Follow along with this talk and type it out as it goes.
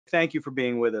Thank you for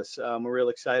being with us. We're real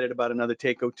excited about another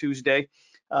Taco Tuesday.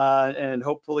 And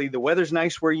hopefully the weather's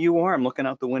nice where you are. I'm looking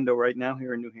out the window right now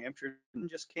here in New Hampshire and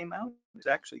just came out. It's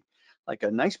actually like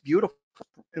a nice, beautiful,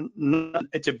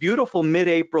 it's a beautiful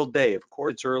mid-April day. Of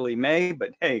course, it's early May,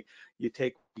 but hey, you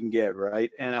take what you can get,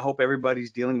 right? And I hope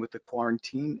everybody's dealing with the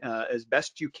quarantine as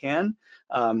best you can.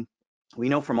 We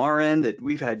know from our end that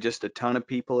we've had just a ton of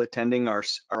people attending our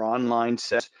online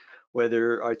sessions,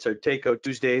 whether it's our Takeout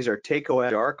Tuesdays or Takeout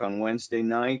at Dark on Wednesday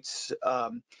nights,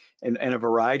 and a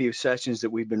variety of sessions that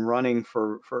we've been running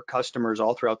for customers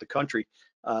all throughout the country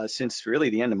since really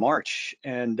the end of March,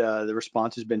 and the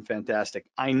response has been fantastic.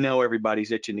 I know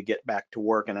everybody's itching to get back to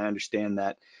work, and I understand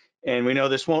that. And we know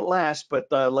this won't last, but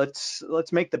let's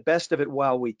make the best of it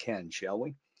while we can, shall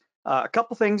we? A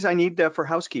couple things I need for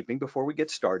housekeeping before we get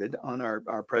started on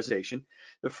our presentation.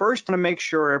 The first, I want to make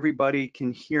sure everybody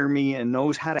can hear me and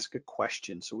knows how to ask a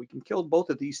question, so we can kill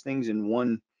both of these things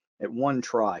in at one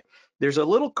try. There's a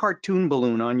little cartoon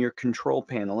balloon on your control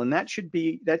panel, and that should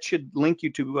link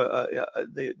you to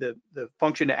the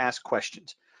function to ask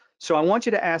questions. So I want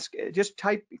you to ask, just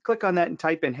click on that and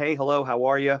type in, hey, hello, how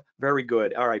are you? Very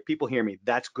good. All right, people hear me.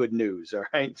 That's good news. All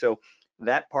right, so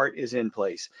that part is in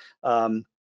place.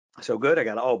 So good.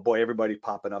 Oh boy, everybody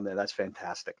popping up there. That's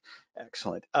fantastic.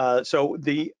 Excellent. So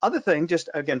the other thing, just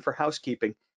again for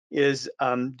housekeeping, is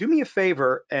do me a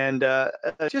favor and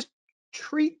just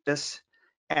treat this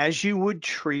as you would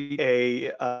treat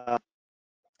a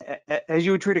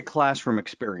classroom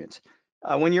experience.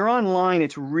 When you're online,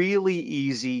 it's really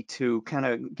easy to kind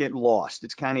of get lost.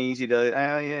 It's kind of easy to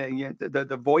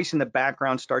the voice in the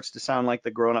background starts to sound like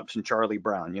the grown-ups in Charlie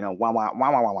Brown. Wah wah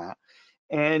wah wah wah wah.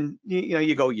 And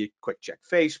you quick check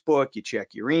Facebook, you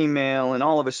check your email, and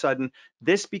all of a sudden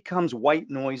this becomes white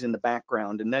noise in the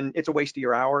background, and then it's a waste of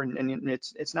your hour, and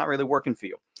it's not really working for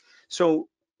you. So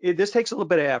this takes a little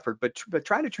bit of effort, but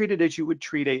try to treat it as you would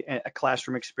treat a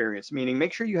classroom experience, meaning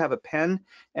make sure you have a pen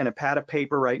and a pad of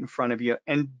paper right in front of you,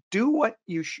 and do what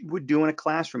you would do in a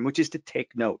classroom, which is to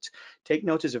take notes. Take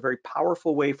notes is a very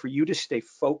powerful way for you to stay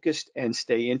focused and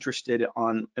stay interested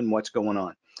in what's going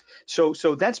on. So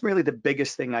that's really the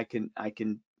biggest thing I can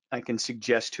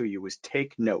suggest to you is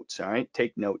take notes. All right,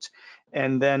 take notes,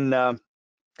 and then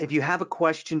if you have a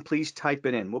question, please type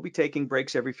it in. We'll be taking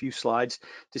breaks every few slides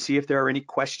to see if there are any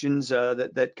questions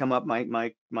that come up.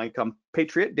 My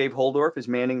compatriot Dave Holdorf is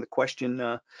manning the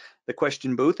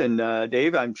question booth, and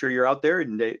Dave, I'm sure you're out there,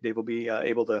 and Dave will be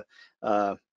able to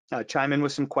chime in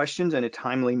with some questions in a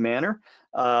timely manner.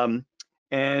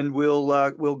 And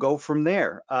we'll go from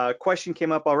there. Question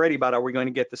came up already about, are we going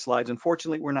to get the slides?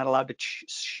 Unfortunately, we're not allowed to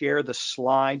share the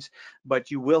slides,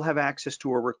 but you will have access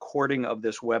to a recording of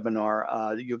this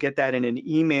webinar. You'll get that in an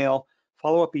email,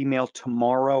 follow-up email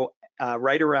tomorrow,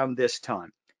 right around this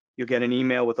time. You'll get an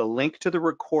email with a link to the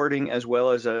recording as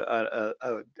well as an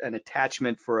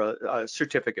attachment for a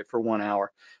certificate for 1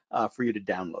 hour for you to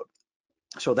download.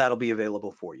 So that'll be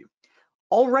available for you.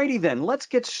 Alrighty then, let's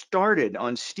get started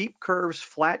on steep curves,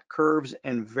 flat curves,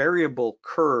 and variable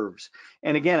curves.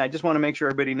 And again, I just want to make sure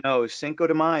everybody knows Cinco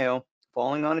de Mayo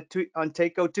falling on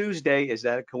Taco Tuesday. Is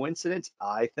that a coincidence?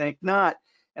 I think not.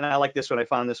 And I like this one. I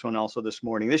found this one also this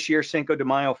morning. This year, Cinco de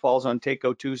Mayo falls on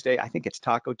Taco Tuesday. I think it's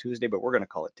Taco Tuesday, but we're going to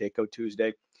call it Taco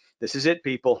Tuesday. This is it,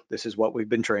 people. This is what we've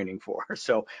been training for.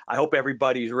 So I hope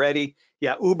everybody's ready.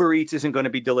 Yeah, Uber Eats isn't going to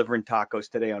be delivering tacos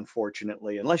today,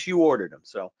 unfortunately, unless you ordered them.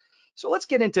 So let's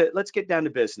get down to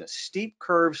business. Steep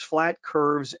curves, flat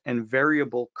curves, and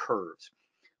variable curves.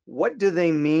 What do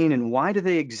they mean and why do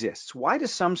they exist? Why do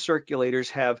some circulators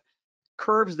have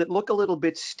curves that look a little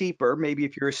bit steeper? Maybe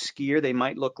if you're a skier, they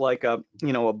might look like a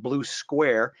blue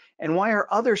square. And why are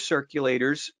other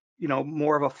circulators,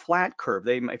 more of a flat curve?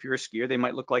 If you're a skier, they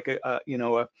might look like a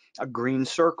green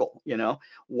circle.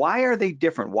 Why are they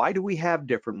different? Why do we have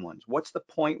different ones? What's the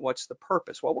point? What's the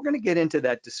purpose? Well, we're going to get into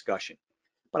that discussion.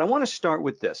 But I want to start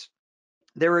with this.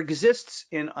 There exists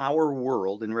in our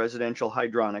world in residential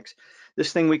hydronics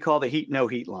this thing we call the heat no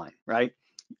heat line, right?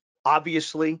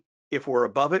 Obviously, if we're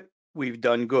above it, we've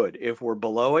done good. If we're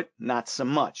below it, not so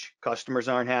much. Customers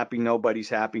aren't happy, nobody's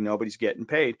getting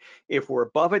paid. If we're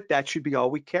above it, that should be all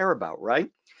we care about,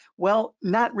 right? Well,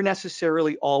 not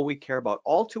necessarily all we care about.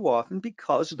 All too often,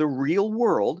 because the real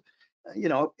world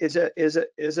is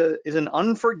an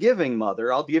unforgiving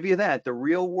mother. I'll give you that. The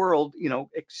real world,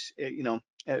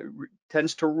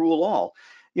 tends to rule all.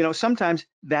 Sometimes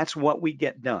that's what we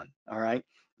get done. All right.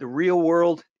 The real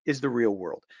world is the real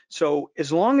world. So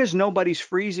as long as nobody's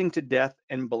freezing to death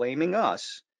and blaming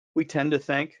us, we tend to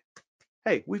think,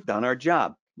 hey, we've done our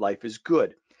job. Life is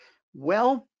good.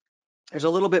 Well, there's a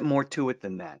little bit more to it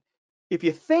than that. If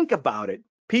you think about it,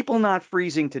 People not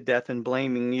freezing to death and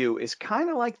blaming you is kind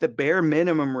of like the bare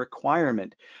minimum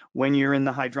requirement when you're in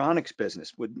the hydronics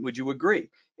business. Would you agree?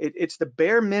 It's the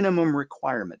bare minimum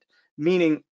requirement,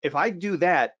 meaning if I do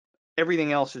that,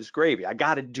 everything else is gravy. I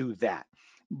got to do that.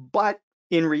 But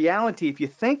in reality, if you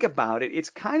think about it, it's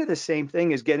kind of the same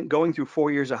thing as going through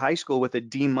 4 years of high school with a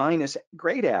D minus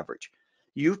grade average.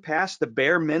 You've passed the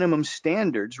bare minimum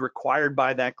standards required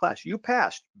by that class. You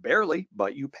passed, barely,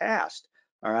 but you passed.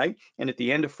 All right. And at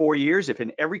the end of 4 years, if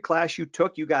in every class you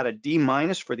took, you got a D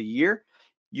minus for the year,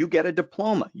 you get a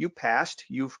diploma. You passed.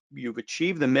 You've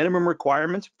achieved the minimum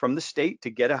requirements from the state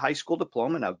to get a high school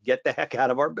diploma. Now get the heck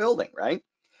out of our building, right?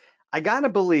 I gotta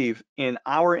believe in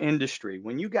our industry,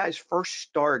 when you guys first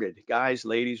started, guys,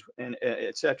 ladies, and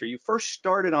et cetera, you first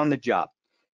started on the job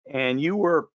and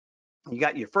you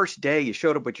got your first day, you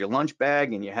showed up with your lunch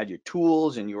bag and you had your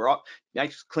tools and you were all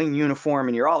nice clean uniform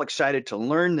and you're all excited to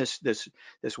learn this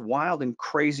wild and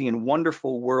crazy and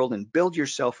wonderful world and build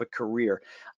yourself a career.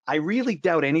 I really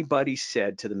doubt anybody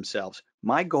said to themselves,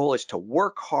 my goal is to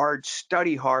work hard,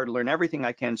 study hard, learn everything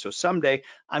I can, so someday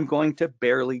I'm going to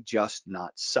barely just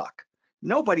not suck.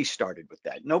 Nobody started with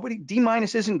that. Nobody, D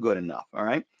minus isn't good enough, all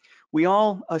right? We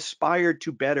all aspired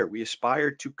to better. We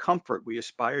aspired to comfort. We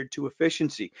aspired to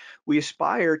efficiency. We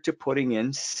aspire to putting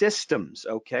in systems,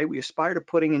 okay? We aspire to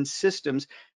putting in systems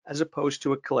as opposed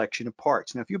to a collection of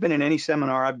parts. Now, if you've been in any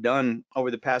seminar I've done over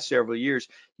the past several years,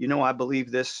 you know I believe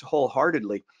this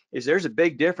wholeheartedly, is there's a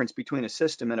big difference between a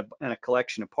system and a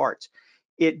collection of parts.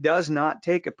 It does not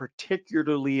take a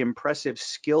particularly impressive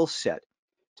skill set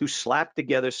to slap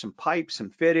together some pipes, some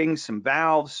fittings, some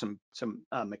valves, some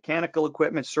mechanical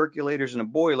equipment, circulators, and a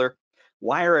boiler,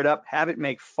 wire it up, have it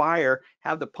make fire,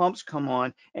 have the pumps come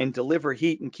on and deliver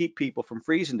heat and keep people from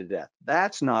freezing to death.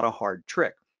 That's not a hard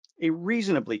trick. A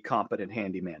reasonably competent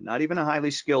handyman, not even a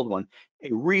highly skilled one,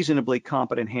 a reasonably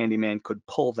competent handyman could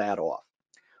pull that off.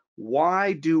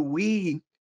 Why do we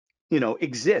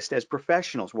exist as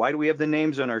professionals? Why do we have the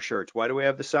names on our shirts? Why do we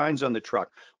have the signs on the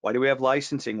truck? Why do we have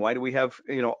licensing? Why do we have,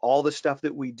 all the stuff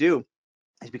that we do?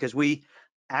 Is because we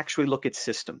actually look at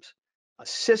systems. A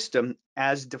system,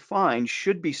 as defined,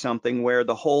 should be something where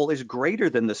the whole is greater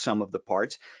than the sum of the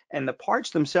parts, and the parts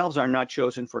themselves are not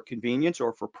chosen for convenience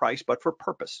or for price, but for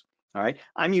purpose. All right,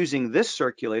 I'm using this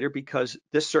circulator because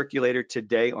this circulator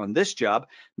today on this job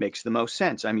makes the most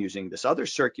sense. I'm using this other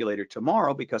circulator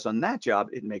tomorrow because on that job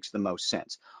it makes the most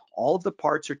sense. All of the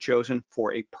parts are chosen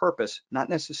for a purpose, not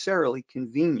necessarily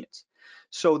convenience.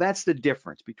 So that's the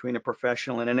difference between a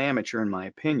professional and an amateur, in my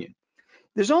opinion.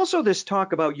 There's also this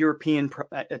talk about European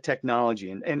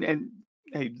technology, and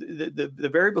hey, the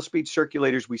variable speed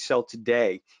circulators we sell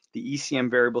today, the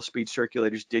ECM variable speed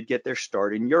circulators, did get their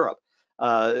start in Europe.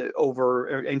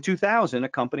 Over in 2000, a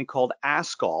company called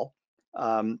Ascol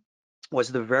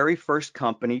was the very first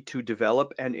company to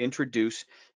develop and introduce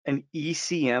an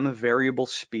ECM variable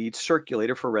speed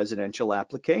circulator for residential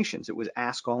applications. It was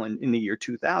Ascol in the year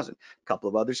 2000. A couple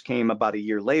of others came about a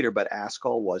year later, but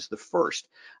Ascol was the first.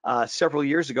 Several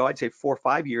years ago, I'd say 4 or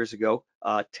 5 years ago,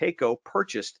 Taco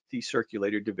purchased the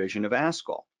circulator division of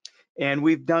Ascol. And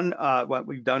we've done what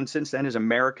we've done since then is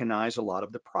Americanize a lot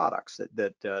of the products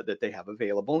that they have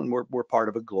available, and we're part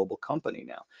of a global company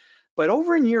now. But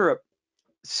over in Europe,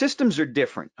 systems are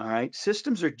different. All right,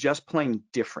 systems are just plain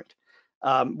different.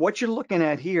 What you're looking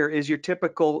at here is your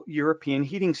typical European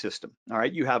heating system. All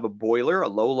right, you have a boiler, a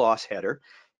low loss header,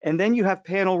 and then you have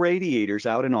panel radiators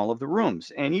out in all of the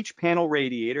rooms. And each panel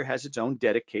radiator has its own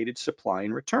dedicated supply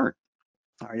and return.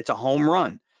 All right, it's a home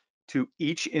run to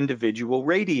each individual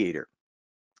radiator.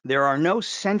 There are no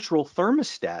central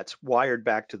thermostats wired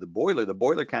back to the boiler. The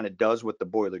boiler kind of does what the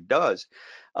boiler does.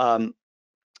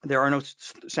 There are no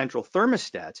central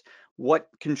thermostats. What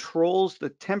controls the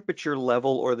temperature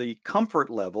level or the comfort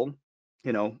level,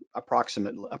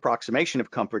 approximation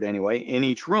of comfort anyway, in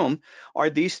each room are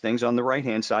these things on the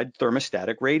right-hand side: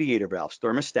 thermostatic radiator valves,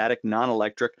 thermostatic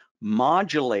non-electric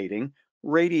modulating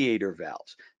radiator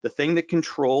valves. The thing that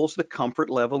controls the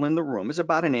comfort level in the room is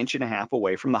about 1.5 inches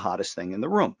away from the hottest thing in the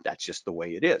room. That's just the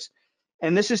way it is.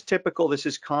 And this is typical, this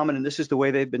is common, and this is the way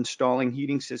they've been installing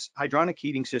hydronic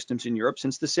heating systems in Europe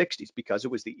since the 60s, because it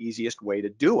was the easiest way to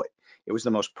do it. It was the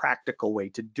most practical way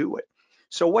to do it.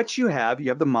 So what you have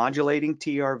the modulating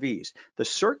TRVs. The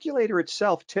circulator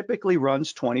itself typically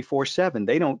runs 24/7.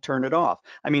 They don't turn it off.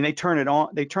 I mean, they turn it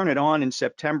on in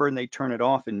September and they turn it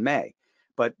off in May.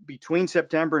 But between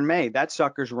September and May, that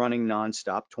sucker's running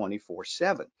nonstop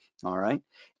 24/7. All right.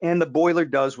 And the boiler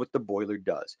does what the boiler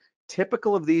does.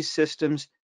 Typical of these systems,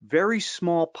 very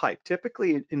small pipe.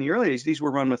 Typically in the early days, these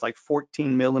were run with like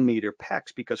 14 millimeter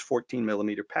PEX because 14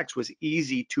 millimeter PEX was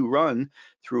easy to run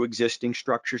through existing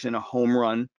structures in a home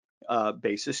run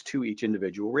basis to each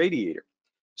individual radiator.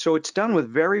 So it's done with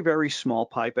very, very small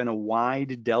pipe and a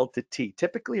wide delta T,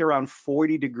 typically around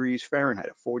 40 degrees Fahrenheit,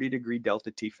 a 40-degree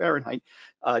delta T Fahrenheit,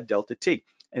 delta T.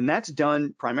 And that's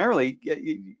done primarily,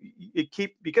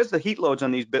 because the heat loads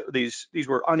on these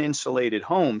were uninsulated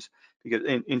homes, because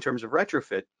in terms of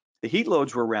retrofit, the heat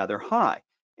loads were rather high.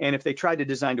 And if they tried to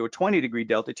design to a 20-degree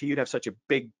delta T, you'd have such a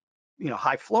big,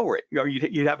 high flow rate.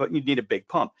 You'd need a big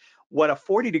pump. What a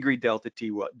 40-degree delta T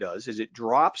does is it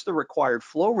drops the required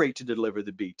flow rate to deliver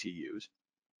the BTUs,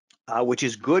 which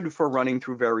is good for running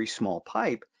through very small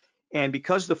pipe. And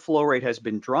because the flow rate has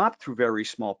been dropped through very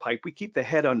small pipe, we keep the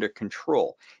head under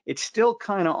control. It's still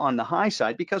kind of on the high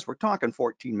side because we're talking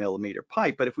 14 millimeter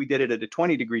pipe, but if we did it at a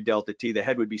 20-degree delta T, the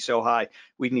head would be so high,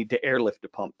 we'd need to airlift a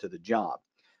pump to the job.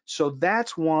 So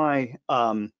that's why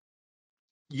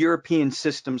European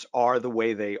systems are the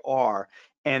way they are,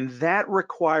 and that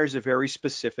requires a very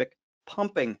specific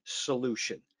pumping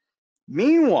solution.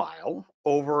 Meanwhile,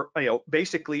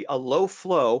 basically a low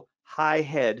flow, high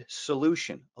head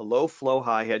solution, a low flow,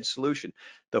 high head solution.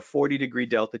 The 40-degree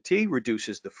delta T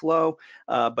reduces the flow,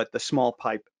 but the small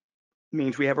pipe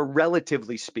means we have a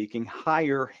relatively speaking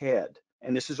higher head.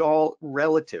 And this is all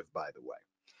relative, by the way.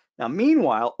 Now,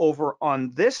 meanwhile, over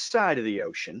on this side of the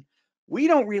ocean, we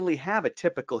don't really have a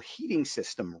typical heating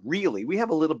system, really. We have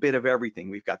a little bit of everything.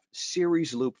 We've got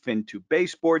series loop fin tube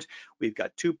baseboards. We've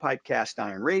got two-pipe cast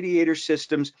iron radiator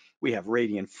systems. We have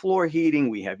radiant floor heating.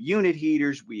 We have unit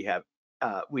heaters. We have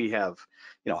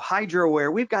hydro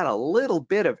air. We've got a little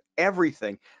bit of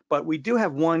everything, but we do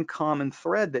have one common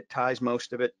thread that ties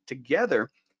most of it together,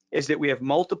 is that we have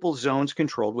multiple zones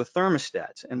controlled with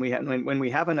thermostats. And when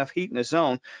we have enough heat in a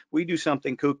zone, we do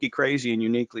something kooky, crazy, and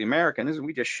uniquely American, is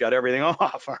we just shut everything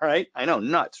off, all right? I know,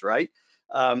 nuts, right?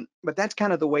 But that's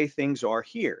kind of the way things are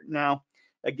here. Now,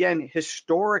 again,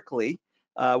 historically,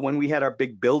 when we had our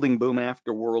big building boom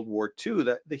after World War II,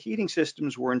 the heating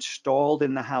systems were installed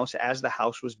in the house as the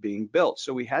house was being built.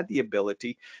 So we had the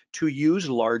ability to use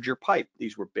larger pipe.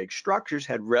 These were big structures,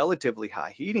 had relatively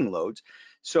high heating loads.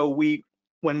 So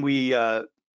when we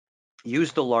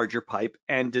used the larger pipe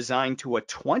and designed to a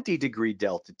 20-degree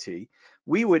delta T,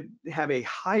 we would have a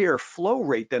higher flow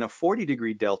rate than a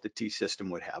 40-degree delta T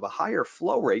system would have, a higher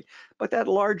flow rate, but that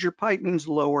larger pipe means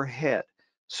lower head.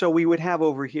 So we would have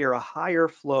over here a higher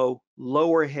flow,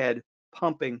 lower head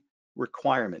pumping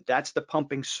requirement. That's the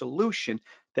pumping solution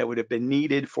that would have been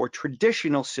needed for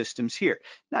traditional systems here.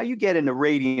 Now you get into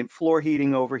radiant floor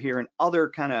heating over here and other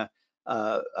kind of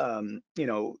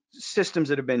systems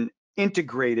that have been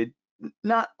integrated,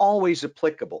 not always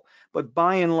applicable, but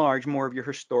by and large, more of your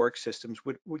historic systems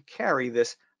would carry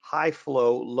this high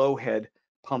flow, low head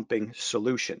pumping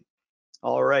solution.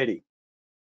 All righty,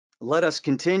 let us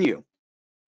continue.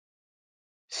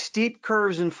 Steep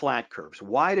curves and flat curves.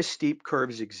 Why do steep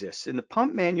curves exist? In the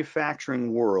pump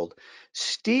manufacturing world,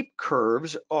 steep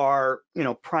curves are,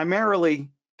 primarily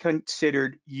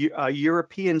considered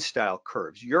European style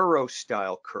curves, Euro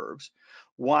style curves,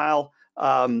 while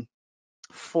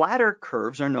flatter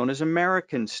curves are known as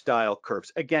American style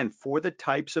curves, again, for the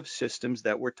types of systems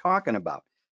that we're talking about.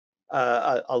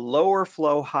 A lower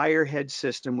flow, higher head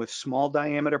system with small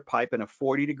diameter pipe and a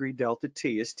 40-degree delta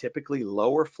T is typically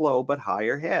lower flow but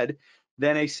higher head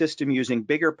than a system using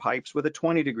bigger pipes with a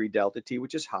 20-degree delta T,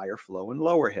 which is higher flow and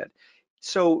lower head.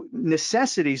 So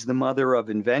necessity is the mother of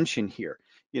invention here.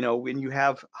 When you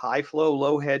have high flow,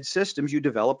 low head systems, you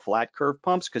develop flat curve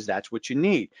pumps because that's what you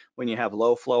need. When you have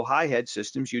low flow, high head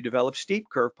systems, you develop steep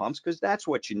curve pumps because that's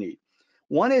what you need.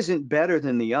 One isn't better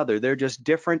than the other. They're just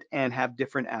different and have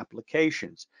different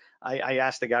applications. I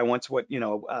asked a guy once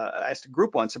I asked a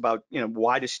group once about,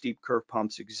 why do steep curve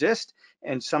pumps exist?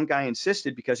 And some guy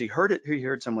insisted because he heard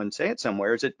someone say it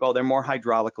somewhere, is that, well, they're more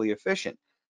hydraulically efficient.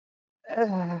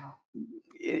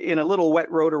 In a little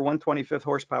wet rotor 125th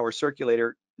horsepower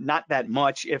circulator, not that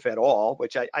much, if at all,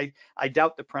 which I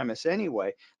doubt the premise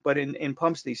anyway, but in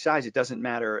pumps these size, it doesn't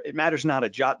matter. It matters not a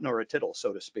jot nor a tittle,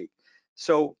 so to speak.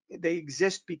 So they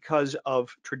exist because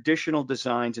of traditional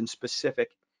designs and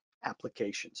specific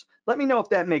applications. Let me know if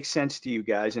that makes sense to you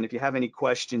guys, and if you have any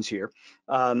questions here.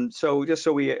 So just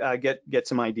so we get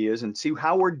some ideas and see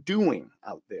how we're doing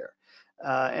out there.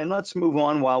 And let's move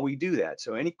on while we do that.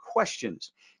 So any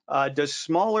questions? Does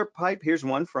smaller pipe, here's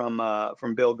one from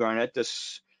Bill Garnett,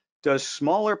 does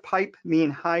smaller pipe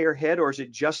mean higher head, or is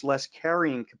it just less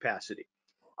carrying capacity?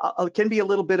 It can be a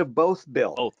little bit of both,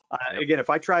 Bill. Both. Yep. Again,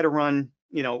 if I try to run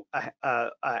you know,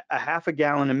 a half a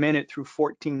gallon a minute through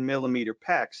 14 millimeter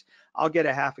PEX, I'll get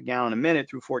a half a gallon a minute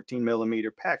through 14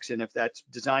 millimeter PEX. And if that's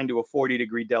designed to a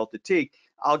 40-degree delta T,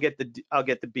 I'll get the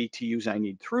BTUs I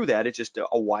need through that. It's just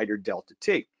a wider delta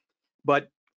T. But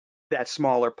that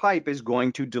smaller pipe is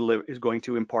going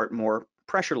to impart more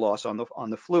pressure loss on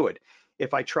the fluid.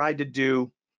 If I tried to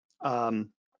do a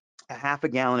half a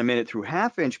gallon a minute through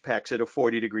half-inch PEX at a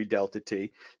 40-degree delta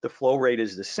T, the flow rate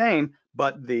is the same,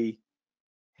 but the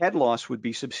head loss would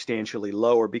be substantially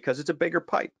lower because it's a bigger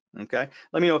pipe. Okay,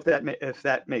 let me know if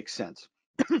that makes sense.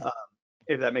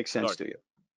 If that makes sense Sorry. to you.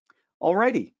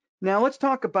 Alrighty, now let's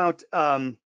talk about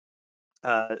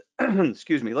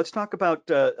excuse me. Let's talk about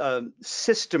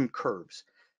system curves.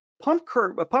 Pump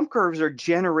curves are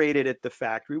generated at the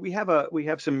factory. We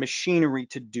have some machinery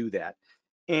to do that,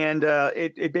 and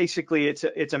it basically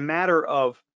it's a matter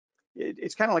of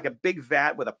it's kind of like a big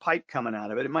vat with a pipe coming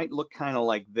out of it. It might look kind of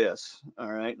like this.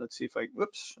 All right, let's see if I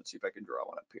can draw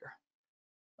one up here.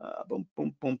 Boom,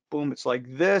 boom, boom, boom. It's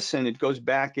like this, and it goes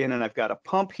back in, and I've got a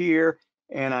pump here,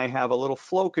 and I have a little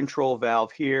flow control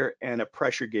valve here, and a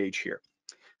pressure gauge here.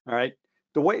 All right.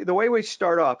 The way we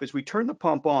start off is we turn the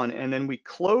pump on, and then we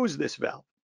close this valve.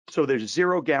 So there's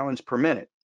 0 gallons per minute,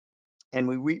 and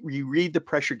we read the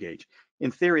pressure gauge.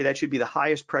 In theory, that should be the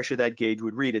highest pressure that gauge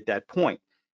would read at that point.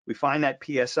 We find that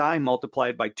PSI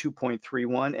multiplied by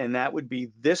 2.31, and that would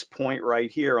be this point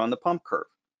right here on the pump curve.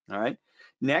 All right.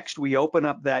 Next, we open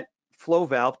up that flow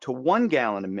valve to 1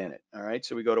 gallon a minute. All right.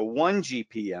 So we go to 1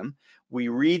 GPM. We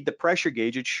read the pressure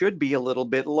gauge. It should be a little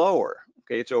bit lower.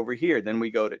 Okay, it's over here. Then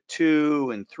we go to 2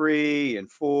 and 3 and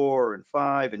 4 and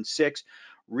 5 and 6.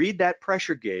 Read that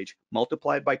pressure gauge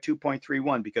multiplied by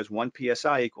 2.31 because 1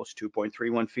 PSI equals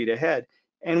 2.31 feet ahead.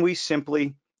 And we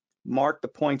simply mark the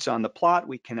points on the plot.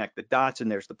 We connect the dots, and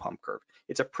there's the pump curve.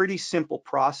 It's a pretty simple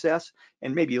process,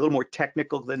 and maybe a little more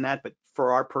technical than that, but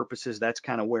for our purposes, that's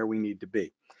kind of where we need to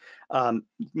be.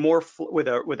 With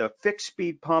a fixed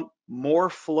speed pump, more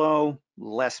flow,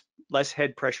 less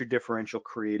head pressure differential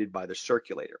created by the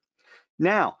circulator.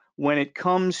 Now, when it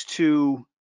comes to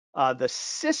the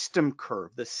system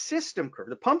curve,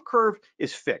 the pump curve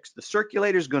is fixed. The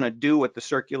circulator is going to do what the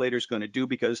circulator is going to do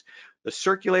because the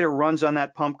circulator runs on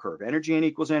that pump curve. Energy in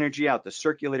equals energy out. The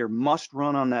circulator must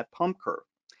run on that pump curve.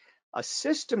 A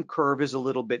system curve is a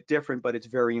little bit different, but it's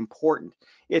very important.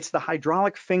 It's the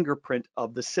hydraulic fingerprint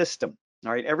of the system.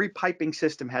 All right, every piping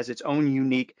system has its own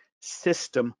unique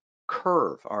system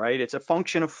curve. All right, it's a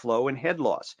function of flow and head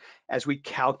loss as we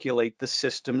calculate the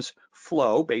system's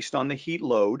flow based on the heat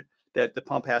load that the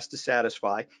pump has to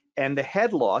satisfy, and the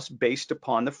head loss based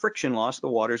upon the friction loss the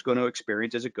water is going to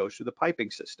experience as it goes through the piping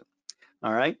system.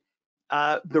 All right.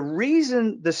 The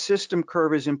reason the system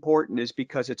curve is important is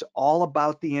because it's all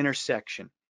about the intersection.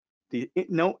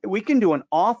 We can do an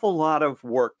awful lot of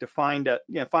work to find that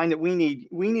we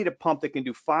need a pump that can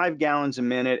do 5 gallons a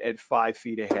minute at 5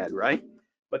 feet ahead, right?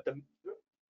 But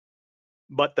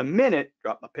the minute,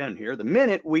 drop my pen here, the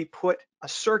minute we put a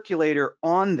circulator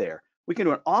on there, we can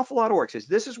do an awful lot of work. Says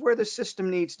this is where the system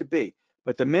needs to be.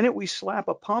 But the minute we slap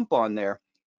a pump on there,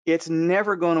 it's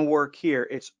never going to work here.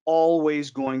 It's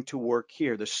always going to work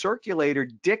here. The circulator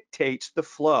dictates the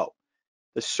flow.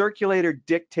 The circulator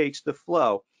dictates the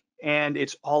flow, and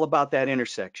it's all about that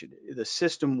intersection. The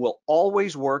system will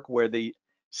always work where the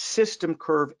system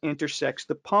curve intersects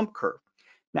the pump curve.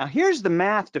 Now, here's the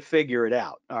math to figure it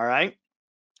out, all right?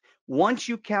 Once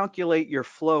you calculate your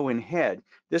flow in head,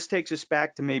 this takes us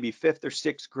back to maybe 5th or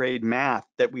 6th grade math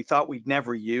that we thought we'd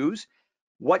never use.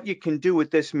 What you can do with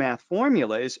this math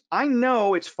formula is, I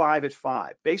know it's 5 at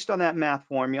 5. Based on that math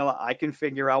formula, I can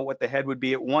figure out what the head would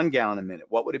be at 1 gallon a minute.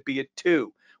 What would it be at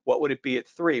 2? What would it be at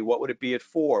 3? What would it be at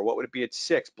 4? What would it be at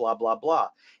 6? Blah, blah, blah.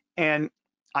 And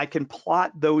I can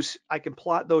plot those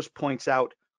points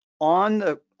out on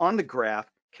the graph,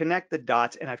 connect the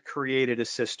dots, and I've created a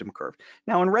system curve.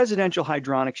 Now, in residential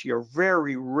hydronics, you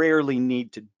very rarely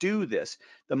need to do this.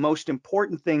 The most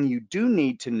important thing you do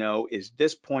need to know is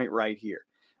this point right here.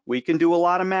 We can do a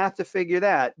lot of math to figure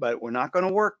that, but we're not going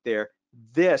to work there.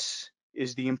 This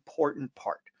is the important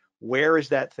part. Where is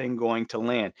that thing going to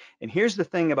land? And here's the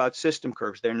thing about system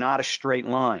curves. They're not a straight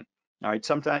line. All right,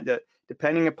 sometimes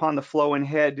depending upon the flow and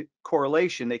head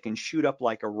correlation, they can shoot up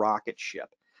like a rocket ship.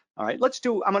 All right,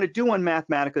 I'm going to do one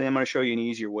mathematically. I'm going to show you an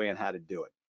easier way on how to do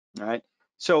it. All right,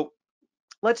 so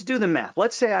let's do the math.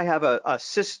 Let's say I have a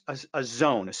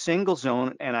zone, a single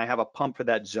zone, and I have a pump for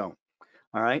that zone.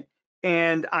 All right,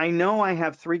 and I know I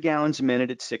have 3 gallons a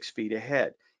minute at 6 feet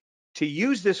ahead. To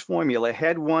use this formula,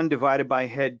 head 1 divided by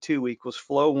head 2 equals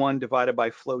flow 1 divided by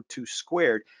flow 2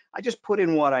 squared, I just put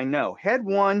in what I know. Head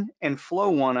 1 and flow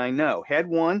 1 I know. Head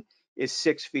 1 is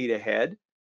 6 feet ahead.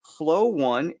 Flow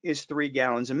 1 is 3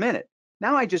 gallons a minute.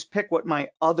 Now I just pick what my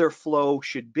other flow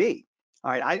should be.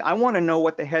 All right, I want to know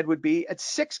what the head would be at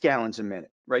 6 gallons a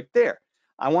minute, right there.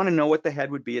 I want to know what the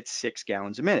head would be at 6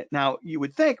 gallons a minute. Now you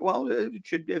would think, well, it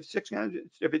should be 6 gallons.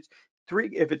 If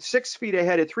it's 6 feet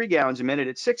ahead at 3 gallons a minute,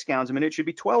 at 6 gallons a minute, it should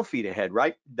be 12 feet ahead,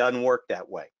 right? Doesn't work that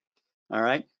way. All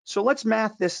right. So let's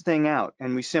math this thing out,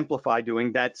 and we simplify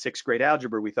doing that sixth grade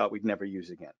algebra we thought we'd never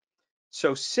use again.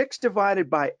 So 6 divided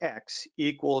by x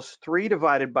equals 3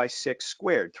 divided by 6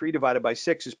 squared. 3 divided by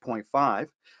 6 is 0.5.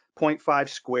 0.5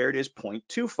 squared is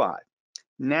 0.25.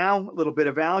 Now a little bit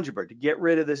of algebra. To get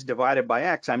rid of this divided by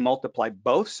x, I multiply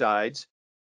both sides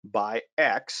by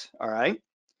x, all right?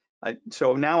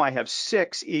 So now I have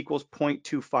 6 equals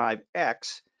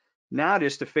 0.25x. Now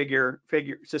just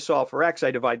to solve for x,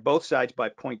 I divide both sides by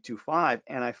 0.25,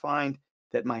 and I find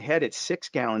that my head at 6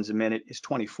 gallons a minute is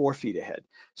 24 feet ahead.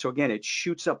 So again, it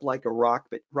shoots up like a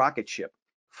rocket ship.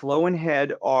 Flow and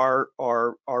head are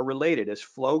related. As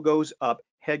flow goes up,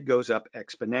 head goes up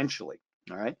exponentially.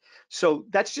 All right. So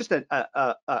that's just the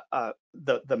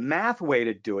math way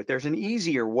to do it. There's an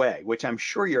easier way, which I'm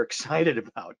sure you're excited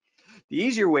about. The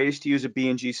easier way is to use a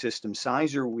B&G system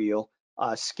sizer wheel,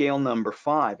 scale number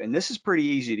 5, and this is pretty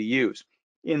easy to use.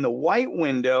 In the white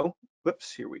window,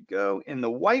 whoops, here we go. In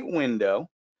the white window,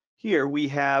 here we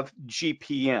have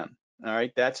GPM. All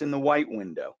right, that's in the white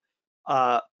window.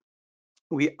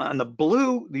 On the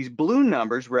blue, these blue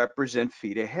numbers represent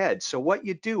feet ahead. So what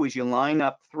you do is you line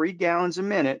up 3 gallons a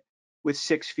minute with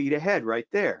 6 feet ahead right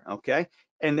there, okay?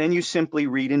 And then you simply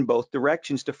read in both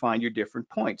directions to find your different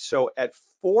points. So at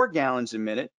 4 gallons a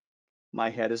minute, my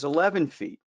head is 11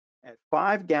 feet. At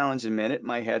 5 gallons a minute,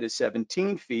 my head is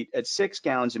 17 feet. At 6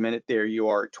 gallons a minute, there you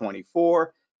are at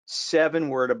 24. 7,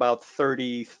 we're at about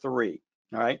 33.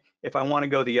 All right. If I want to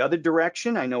go the other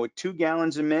direction, I know at 2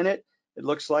 gallons a minute, it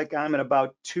looks like I'm at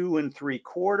about 2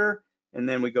 3/4. And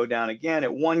then we go down again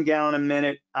at 1 gallon a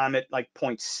minute, I'm at like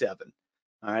 0.7.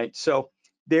 All right. So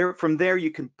from there,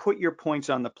 you can put your points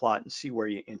on the plot and see where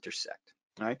you intersect.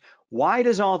 All right. Why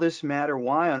does all this matter?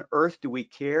 Why on earth do we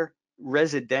care?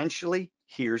 Residentially,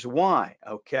 here's why.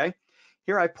 Okay.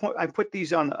 Here I put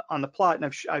these on the plot,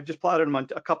 and I've just plotted them on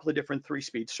a couple of different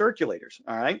 3-speed circulators.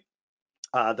 All right.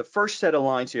 The first set of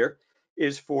lines here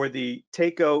is for the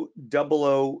Takeo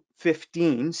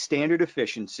 0015 standard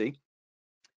efficiency.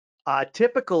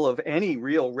 Typical of any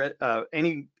real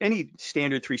any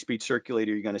standard 3-speed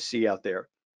circulator you're going to see out there.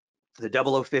 The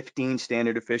 0015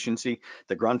 standard efficiency,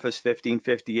 the Grundfos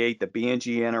 1558, the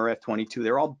B&G NRF 22,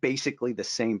 they're all basically the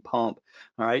same pump.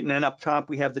 All right, and then up top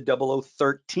we have the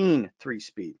 0013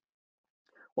 3-speed.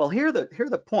 Well, here are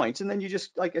the points, and then you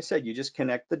just, like I said, you just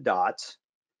connect the dots.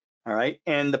 All right,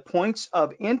 and the points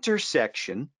of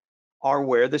intersection are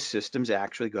where the system's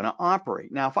actually going to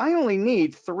operate. Now, if I only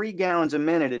need 3 gallons a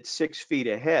minute at 6 feet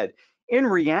ahead, in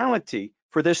reality,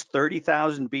 for this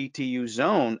 30,000 BTU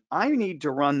zone, I need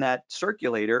to run that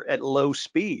circulator at low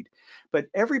speed. But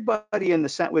everybody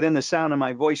within the sound of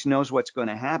my voice knows what's going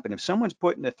to happen. If someone's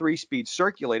putting a 3-speed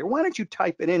circulator, why don't you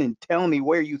type it in and tell me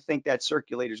where you think that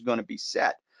circulator is going to be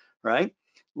set, right?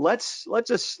 Let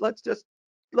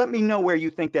me know where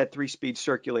you think that 3-speed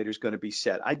circulator is going to be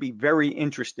set. I'd be very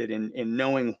interested in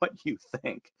knowing what you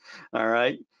think. All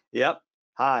right. Yep.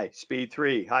 High speed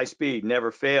 3, high speed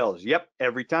never fails. Yep.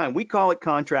 Every time. We call it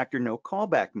contractor no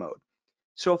callback mode.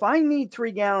 So if I need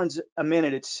 3 gallons a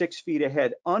minute at 6 feet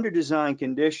ahead under design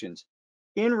conditions,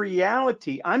 in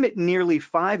reality, I'm at nearly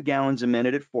 5 gallons a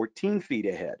minute at 14 feet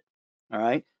ahead. All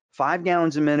right. 5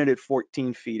 gallons a minute at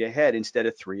 14 feet ahead instead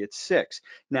of 3 at 6.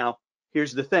 Now,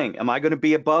 here's the thing. Am I going to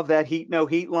be above that heat, no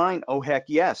heat line? Oh, heck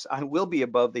yes. I will be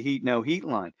above the heat, no heat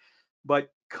line. But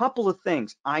couple of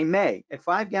things. I may, at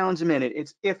 5 gallons a minute,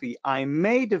 it's iffy. I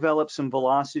may develop some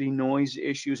velocity noise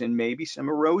issues and maybe some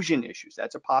erosion issues.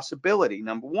 That's a possibility,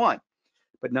 number one.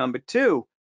 But number two,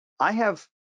 I have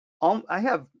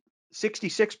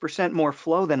 66% more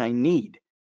flow than I need.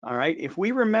 All right. If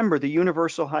we remember the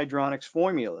universal hydronics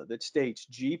formula that states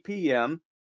GPM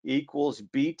equals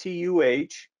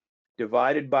BTUH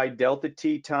divided by delta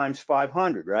T times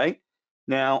 500, right?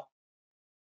 Now,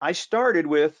 I started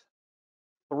with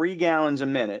 3 gallons a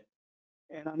minute,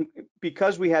 and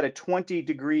because we had a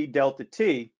 20-degree delta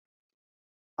T,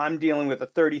 I'm dealing with a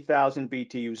 30,000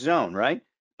 BTU zone, right?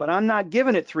 But I'm not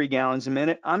giving it 3 gallons a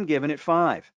minute, I'm giving it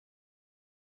 5.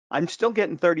 I'm still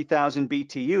getting 30,000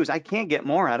 BTUs. I can't get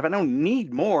more out of it. I don't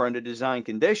need more under design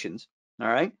conditions, all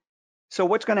right? So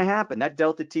what's going to happen? That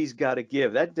delta T's got to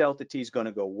give. That delta T is going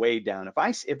to go way down.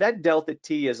 If that delta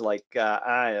T is like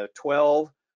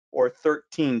 12 or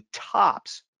 13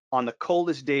 tops on the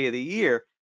coldest day of the year,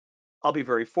 I'll be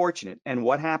very fortunate. And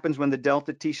what happens when the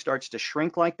delta T starts to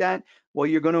shrink like that? Well,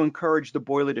 you're going to encourage the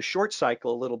boiler to short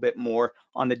cycle a little bit more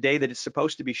on the day that it's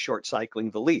supposed to be short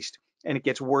cycling the least. And it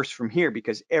gets worse from here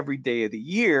because every day of the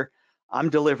year, I'm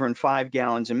delivering 5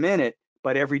 gallons a minute,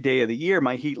 but every day of the year,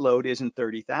 my heat load isn't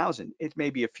 30,000. It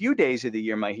may be a few days of the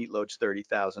year, my heat load's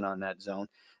 30,000 on that zone.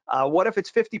 What if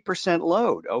it's 50%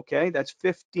 load? Okay, that's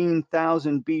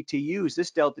 15,000 BTUs.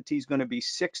 This delta T is going to be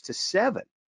 6 to 7.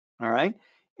 All right.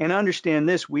 And understand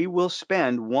this, we will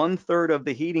spend 1/3 of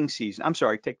the heating season. I'm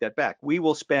sorry, take that back. We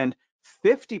will spend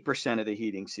 50% of the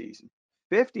heating season,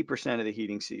 50% of the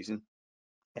heating season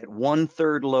at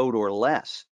 1/3 load or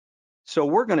less. So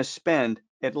we're going to spend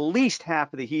at least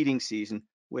half of the heating season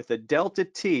with a delta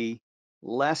T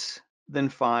less than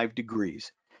 5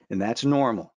 degrees. And that's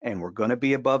normal. And we're going to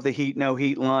be above the heat, no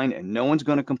heat line, and no one's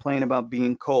going to complain about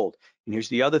being cold. And here's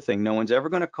the other thing. No one's ever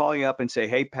going to call you up and say,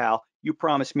 hey, pal, you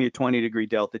promised me a 20-degree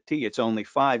delta T. It's only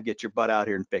 5. Get your butt out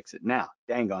here and fix it now.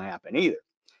 That ain't going to happen either.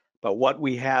 But what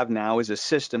we have now is a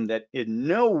system that in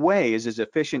no way is as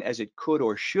efficient as it could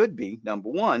or should be, number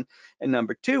one. And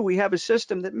number two, we have a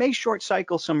system that may short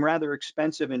cycle some rather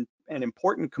expensive and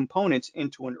important components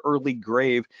into an early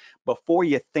grave before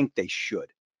you think they should.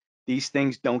 These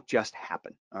things don't just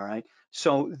happen, all right?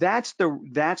 So that's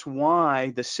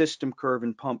why the system curve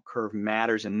and pump curve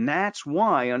matters, and that's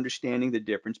why understanding the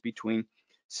difference between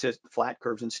flat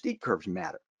curves and steep curves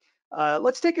matter.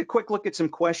 Let's take a quick look at some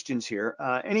questions here.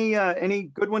 Any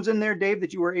good ones in there, Dave,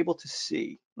 that you were able to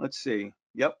see? Let's see.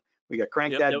 Yep, we got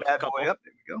crank Yep, that there was a bad boy couple. up.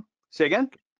 There we go. Say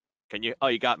again. Can you? Oh,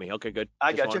 you got me. Okay, good.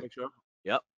 I Just got want you. to make sure.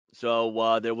 Yep.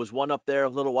 So there was one up there a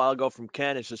little while ago from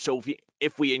Ken. It says, so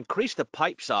if we increase the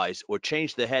pipe size or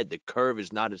change the head, the curve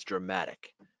is not as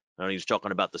dramatic. I know he was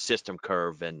talking about the system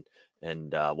curve and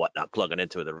whatnot plugging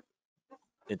into the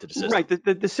system. Right.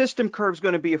 The system curve is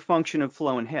going to be a function of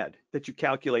flow and head that you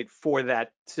calculate for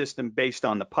that system based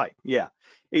on the pipe. Yeah.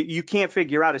 You can't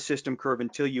figure out a system curve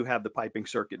until you have the piping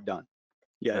circuit done.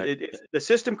 Yeah. Right. The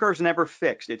system curve's never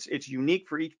fixed. It's unique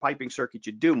for each piping circuit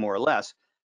you do, more or less.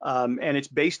 And it's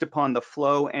based upon the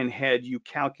flow and head you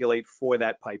calculate for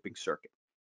that piping circuit.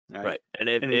 All right. Right.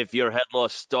 And if your head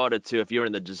loss started to, if you're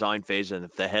in the design phase and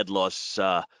if the head loss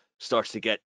starts to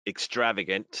get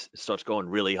extravagant, starts going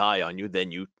really high on you, then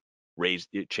you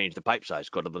change the pipe size,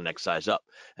 go to the next size up.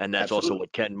 And that's Absolutely. also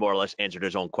what Ken more or less answered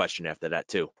his own question after that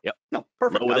too. Yep. No,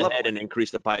 perfect. Lower I the love head it. and increase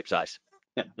the pipe size.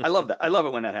 Yeah, I love that. I love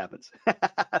it when that happens.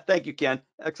 Thank you, Ken.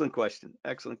 Excellent question.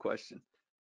 Excellent question.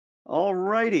 All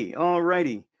righty. All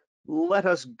righty. Let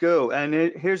us go. And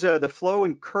here's the flow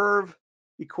and curve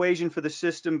equation for the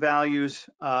system values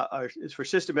is for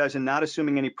system values and not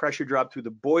assuming any pressure drop through the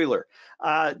boiler.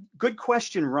 Good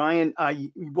question, Ryan.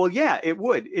 Well, yeah, it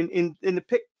would. In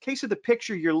the case of the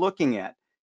picture you're looking at,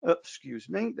 excuse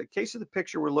me, the case of the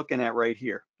picture we're looking at right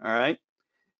here. All right.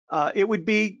 It would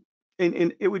be,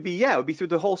 it would be, yeah, it would be through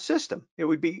the whole system. It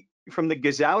would be from the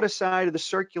Gazauda side of the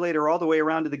circulator all the way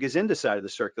around to the Gazinda side of the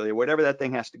circulator, whatever that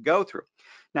thing has to go through.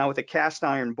 Now with a cast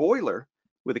iron boiler,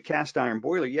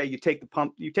 yeah, you take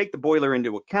the boiler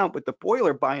into account, but the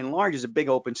boiler by and large is a big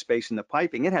open space in the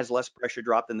piping. It has less pressure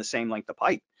drop than the same length of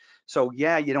pipe. So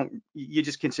yeah, you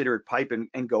just consider it pipe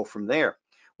and go from there.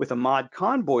 With a mod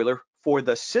con boiler for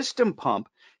the system pump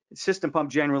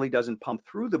generally doesn't pump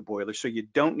through the boiler, so you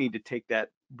don't need to take that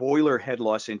boiler head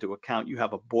loss into account. You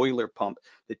have a boiler pump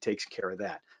that takes care of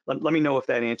that. Let me know if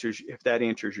that answers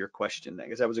your question,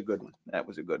 because that was a good one. That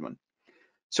was a good one.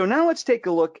 So now let's take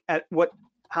a look at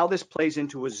how this plays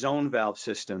into a zone valve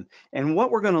system. And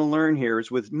what we're going to learn here is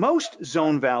with most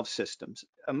zone valve systems,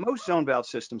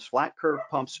 flat curve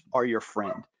pumps are your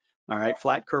friend. All right,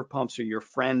 flat curve pumps are your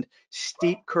friend.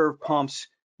 Steep curve pumps,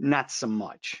 not so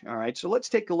much. All right, so let's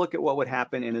take a look at what would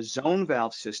happen in a zone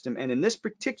valve system. And in this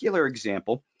particular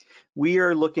example, we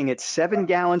are looking at 7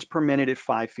 gallons per minute at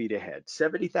 5 feet ahead,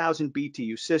 70,000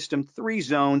 BTU system, 3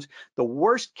 zones. The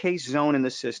worst case zone in the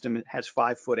system has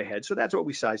 5 foot ahead, so that's what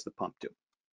we size the pump to.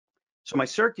 So my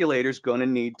circulator is going to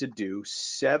need to do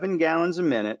 7 gallons a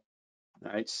minute,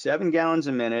 all right, 7 gallons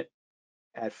a minute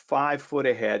at 5 foot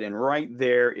ahead, and right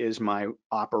there is my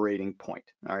operating point.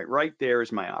 All right, right there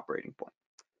is my operating point.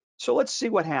 So let's see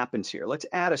what happens here. Let's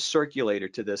add a circulator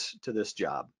to this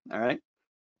job. All right.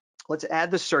 Let's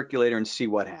add the circulator and see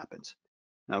what happens.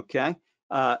 Okay.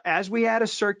 As we add a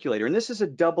circulator, and this is a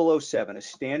 007, a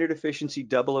standard efficiency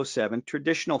 007,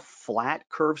 traditional flat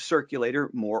curve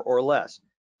circulator, more or less.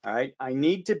 All right. I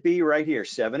need to be right here,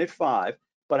 7 at 5,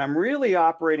 but I'm really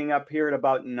operating up here at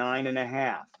about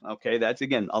 9.5. Okay, that's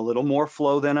again a little more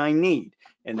flow than I need.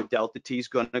 And the delta T is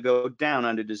going to go down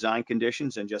under design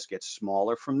conditions and just get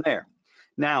smaller from there.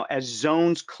 Now, as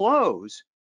zones close,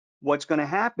 what's going to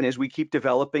happen is we keep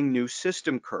developing new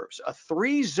system curves. A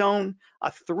three zone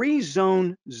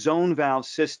zone valve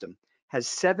system has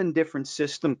 7 different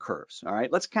system curves. All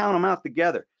right, let's count them out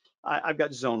together. I've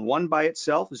got zone 1 by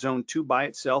itself, zone 2 by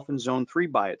itself, and zone 3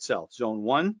 by itself. Zone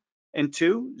 1 and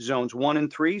 2, zones 1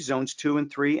 and 3, zones 2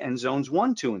 and 3, and zones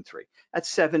 1, 2, and 3. That's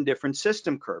 7 different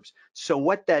system curves. So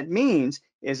what that means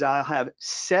is I'll have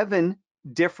 7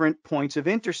 different points of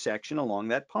intersection along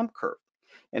that pump curve.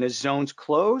 And as zones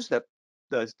close,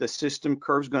 the system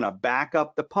curve is going to back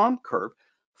up the pump curve.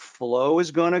 Flow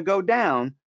is going to go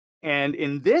down. And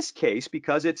in this case,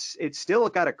 because it's still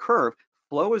got a curve,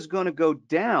 flow is going to go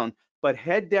down, but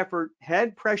head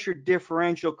pressure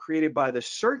differential created by the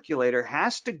circulator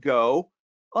has to go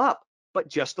up, but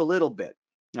just a little bit.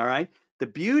 All right. The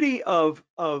beauty of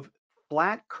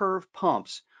flat curve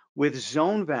pumps with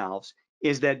zone valves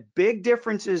is that big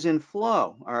differences in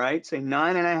flow, all right, say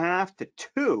 9.5 to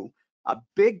 2, a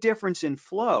big difference in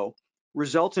flow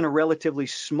results in a relatively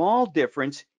small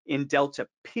difference in delta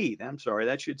P. I'm sorry,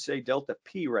 that should say delta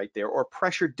P right there, or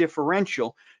pressure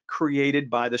differential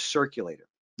created by the circulator.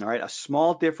 All right, a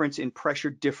small difference in pressure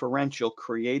differential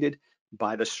created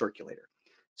by the circulator.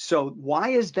 So why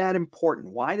is that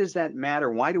important? Why does that matter?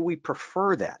 Why do we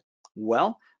prefer that?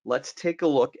 Well, let's take a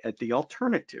look at the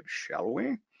alternative, shall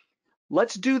we?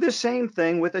 Let's do the same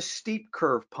thing with a steep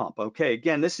curve pump. Okay,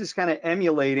 again, this is kind of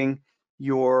emulating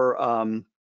your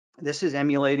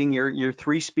your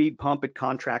 3-speed pump at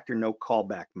contractor no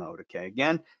callback mode. Okay,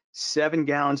 again, 7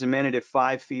 gallons a minute at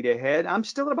 5 feet ahead. I'm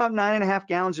still at about 9.5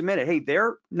 gallons a minute. Hey,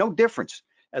 there, no difference.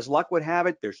 As luck would have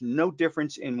it, there's no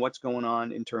difference in what's going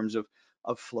on in terms of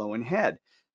flow and head.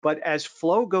 But as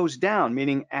flow goes down,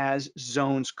 meaning as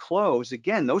zones close,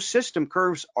 again, those system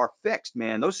curves are fixed,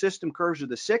 man. Those system curves are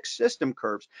the 6 system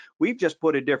curves. We've just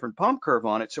put a different pump curve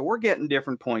on it, so we're getting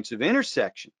different points of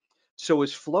intersection. So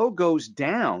as flow goes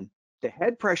down, the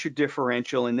head pressure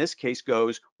differential in this case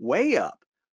goes way up.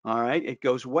 All right, it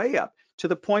goes way up to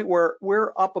the point where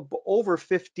we're up over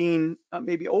 15,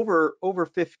 maybe over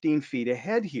 15 feet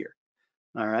ahead here.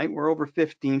 All right, we're over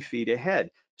 15 feet ahead.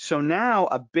 So now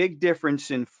a big difference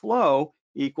in flow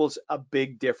equals a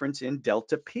big difference in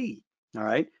delta P. All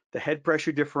right, the head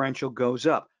pressure differential goes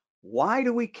up. Why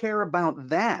do we care about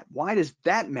that? Why does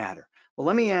that matter? Well,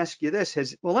 let me ask you this.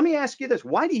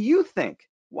 Why do you think?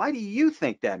 Why do you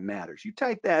think that matters? You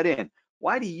type that in.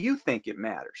 Why do you think it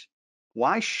matters?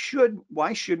 Why should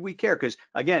we care? Because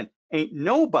again, ain't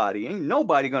nobody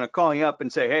going to call you up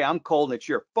and say, hey, I'm cold and it's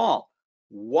your fault.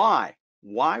 Why?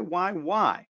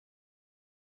 Why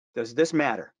does this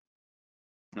matter?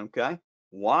 Okay.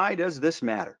 Why does this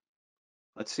matter?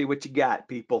 Let's see what you got,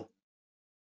 people.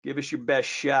 Give us your best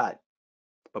shot.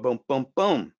 Boom, boom,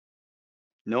 boom.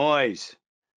 Noise.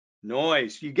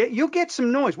 Noise. You'll get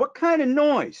some noise. What kind of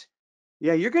noise?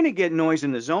 Yeah, you're going to get noise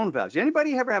in the zone valves.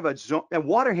 Anybody ever have a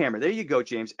water hammer? There you go,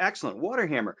 James. Excellent. Water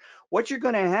hammer. What you're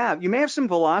going to have, you may have some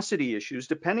velocity issues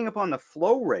depending upon the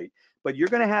flow rate, but you're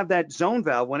going to have that zone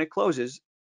valve when it closes,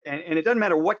 and it doesn't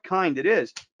matter what kind it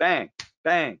is. Bang,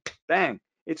 bang, bang.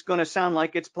 It's going to sound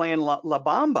like it's playing La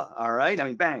Bamba, all right? I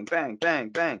mean, bang, bang, bang,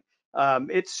 bang.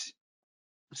 It's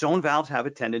Zone valves have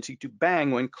a tendency to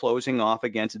bang when closing off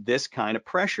against this kind of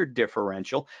pressure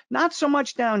differential, not so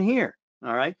much down here,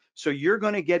 all right? So you're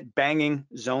going to get banging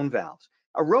zone valves.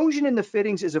 Erosion in the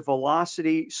fittings is a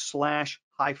velocity slash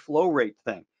high flow rate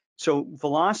thing. So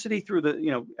velocity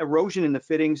through erosion in the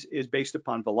fittings is based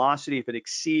upon velocity. If it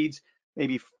exceeds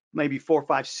maybe 4,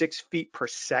 5, 6 feet per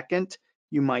second,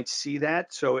 you might see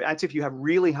that. So that's if you have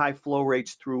really high flow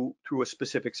rates through a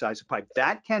specific size of pipe.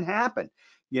 That can happen.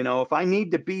 If I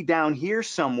need to be down here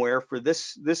somewhere for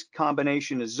this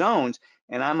combination of zones,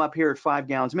 and I'm up here at 5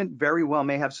 gallons a minute, very well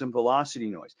may have some velocity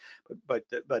noise. But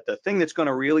the thing that's going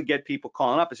to really get people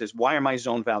calling up is why are my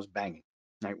zone valves banging?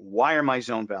 Right? Why are my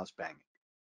zone valves banging?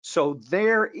 So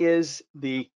there is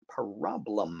the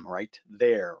problem right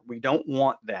there. We don't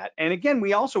want that. And again,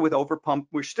 we also with overpump,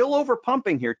 we're still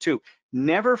overpumping here too.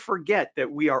 Never forget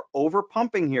that we are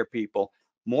overpumping here, people.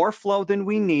 More flow than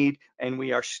we need, and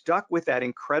we are stuck with that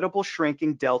incredible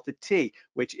shrinking delta T,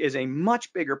 which is a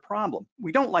much bigger problem.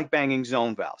 We don't like banging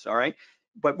zone valves, all right?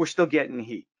 But we're still getting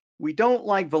heat. We don't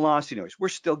like velocity noise. We're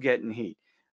still getting heat.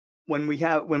 When we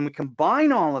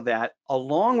combine all of that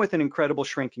along with an incredible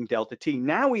shrinking delta T,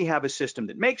 now we have a system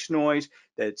that makes noise,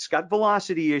 that's got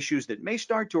velocity issues, that may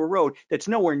start to erode, that's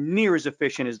nowhere near as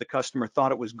efficient as the customer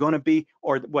thought it was going to be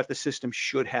or what the system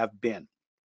should have been.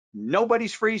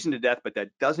 Nobody's freezing to death, but that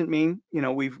doesn't mean,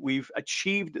 we've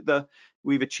achieved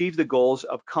the goals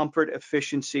of comfort,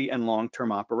 efficiency, and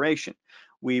long-term operation.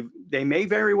 They may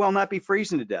very well not be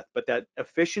freezing to death, but that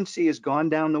efficiency has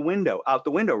gone out the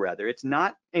window rather. It's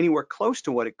not anywhere close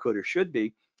to what it could or should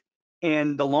be.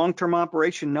 And the long-term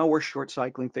operation, no, we're short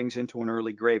cycling things into an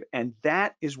early grave. And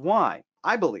that is why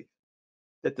I believe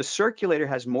that the circulator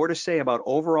has more to say about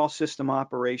overall system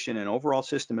operation and overall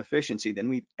system efficiency than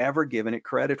we've ever given it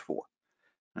credit for.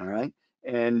 All right.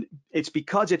 And it's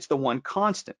because it's the one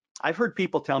constant. I've heard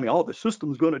people tell me, oh, the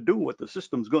system's going to do what the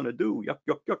system's going to do. Yuck,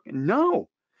 yuck, yuck. No,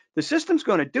 the system's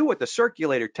going to do what the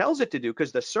circulator tells it to do,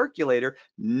 because the circulator,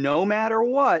 no matter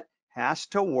what, has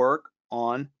to work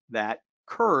on that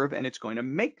curve, and it's going to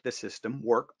make the system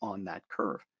work on that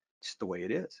curve. It's the way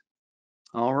it is.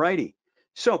 All righty.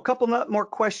 So a couple more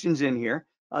questions in here.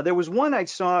 There was one I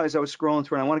saw as I was scrolling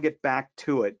through, and I want to get back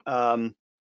to it. I think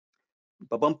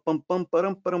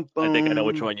I know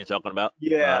which Ba-bum-bum-ba-dum-ba-dum-bum. one you're talking about.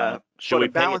 Yeah, Should but a we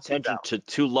pay balancing attention valve. to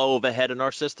too low of a head in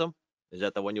our system? Is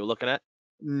that the one you're looking at?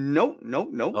 Nope, nope,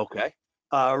 nope. Okay.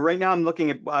 Right now I'm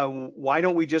looking at why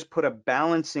don't we just put a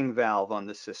balancing valve on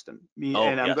the system? Oh,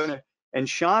 And yes.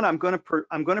 Sean, I'm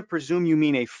gonna presume you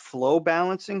mean a flow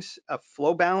balancing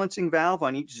valve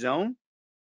on each zone,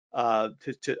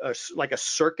 like a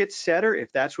circuit setter,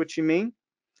 if that's what you mean.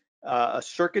 A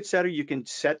circuit setter, you can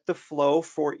set the flow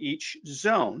for each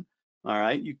zone. All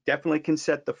right, you definitely can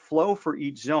set the flow for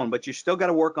each zone, but you still got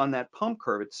to work on that pump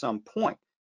curve at some point.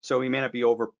 So we may not be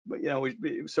over,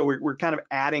 so we're kind of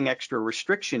adding extra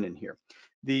restriction in here.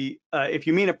 If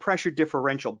you mean a pressure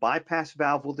differential bypass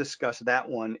valve, we'll discuss that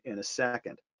one in a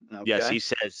second. Yes, Okay.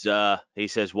 he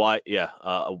says why, yeah,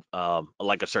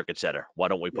 like a circuit setter. Why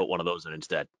don't we Yeah. put one of those in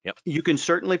instead? Yep. You can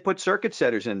certainly put circuit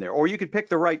setters in there, or you could pick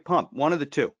the right pump, one of the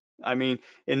two. I mean,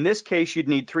 in this case, you'd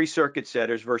need 3 circuit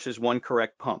setters versus one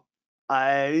correct pump.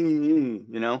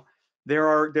 There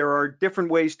are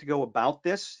different ways to go about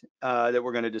this that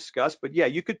we're going to discuss, but yeah,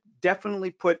 you could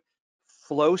definitely put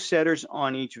flow setters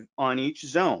on each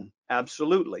zone.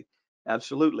 Absolutely,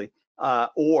 absolutely.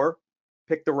 Or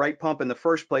pick the right pump in the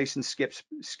first place and skip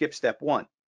step one.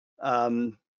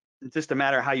 Um, it's just a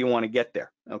matter of how you want to get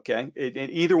there. Okay,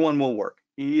 either one will work.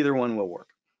 Either one will work.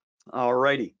 All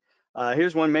righty.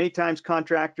 Here's one. Many times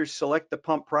contractors select the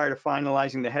pump prior to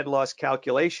finalizing the head loss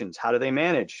calculations. How do they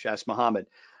manage? Asked Mohammed.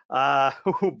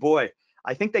 Oh boy,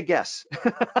 I think they guess.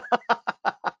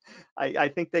 I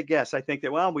think they guess. I think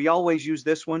that, well, we always use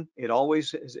this one.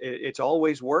 It's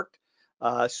always worked.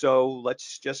 So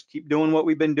let's just keep doing what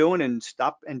we've been doing and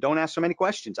stop and don't ask so many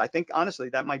questions. I think honestly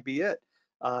that might be it.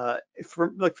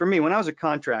 For me, when I was a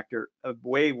contractor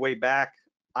way back,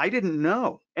 I didn't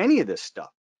know any of this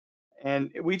stuff.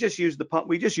 And we just used the pump.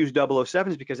 We just used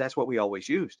 007s because that's what we always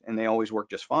used, and they always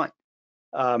worked just fine.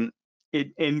 Um,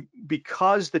 and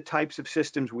because the types of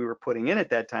systems we were putting in at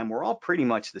that time were all pretty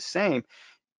much the same,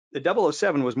 the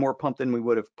 007 was more pumped than we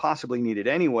would have possibly needed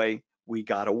anyway. We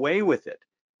got away with it.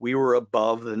 We were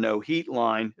above the no heat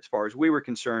line as far as we were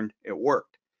concerned. It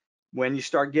worked. When you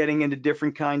start getting into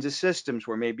different kinds of systems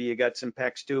where maybe you got some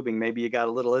PEX tubing, maybe you got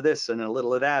a little of this and a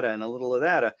little of that and a little of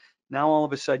that, now all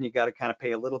of a sudden you got to kind of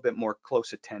pay a little bit more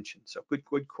close attention. So good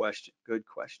question. Good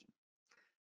question.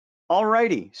 All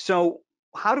righty. So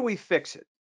how do we fix it?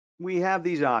 We have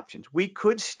these options. We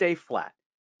could stay flat.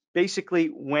 Basically,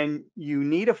 when you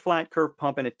need a flat curve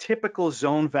pump in a typical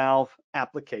zone valve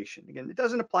application, again, it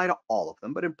doesn't apply to all of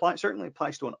them, but it certainly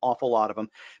applies to an awful lot of them,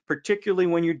 particularly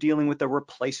when you're dealing with a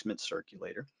replacement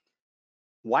circulator.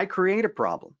 Why create a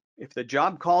problem? If the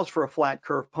job calls for a flat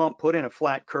curve pump, put in a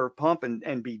flat curve pump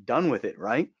and be done with it,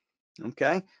 right?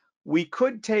 Okay. We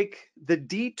could take the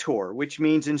detour, which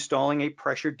means installing a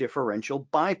pressure differential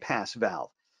bypass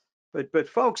valve. But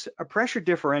folks, a pressure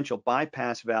differential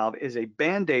bypass valve is a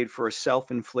band-aid for a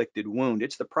self-inflicted wound.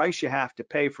 It's the price you have to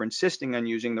pay for insisting on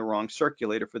using the wrong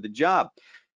circulator for the job.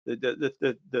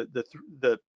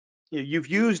 The You've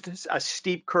used a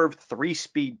steep curve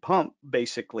 3-speed pump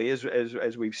basically,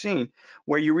 as we've seen,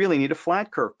 where you really need a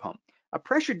flat curve pump. A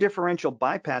pressure differential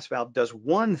bypass valve does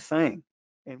one thing,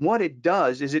 and what it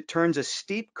does is it turns a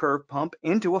steep curve pump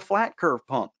into a flat curve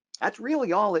pump. That's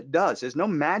really all it does. There's no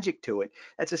magic to it.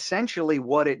 That's essentially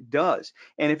what it does.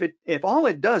 And if all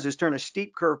it does is turn a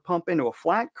steep curve pump into a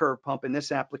flat curve pump in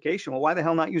this application, well, why the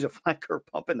hell not use a flat curve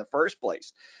pump in the first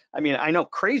place? I mean, I know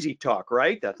crazy talk,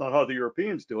 right? That's not how the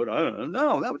Europeans do it. I don't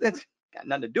know. That's got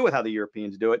nothing to do with how the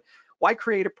Europeans do it. Why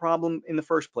create a problem in the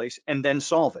first place and then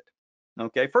solve it?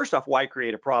 Okay, first off, why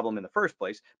create a problem in the first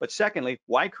place? But secondly,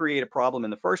 why create a problem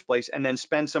in the first place and then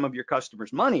spend some of your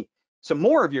customers' money some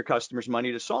more of your customers'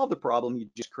 money to solve the problem you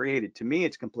just created. To me,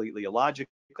 it's completely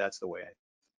illogical. That's the way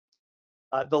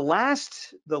the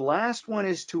last one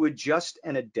is to adjust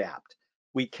and adapt.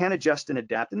 We can adjust and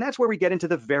adapt, and that's where we get into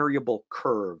the variable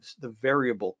curves, the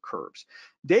variable curves.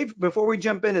 Dave, before we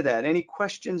jump into that, any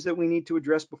questions that we need to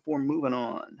address before moving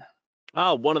on?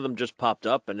 Oh, one of them just popped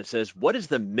up and it says, what is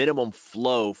the minimum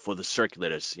flow for the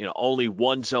circulators? Only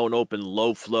one zone open,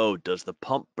 low flow. Does the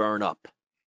pump burn up?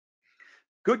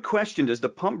 Good question. Does the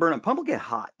pump burn up? Pump will get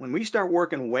hot. When we start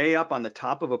working way up on the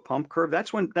top of a pump curve,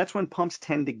 that's when pumps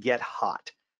tend to get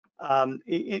hot.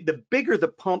 The bigger the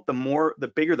pump,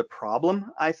 the bigger the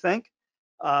problem, I think.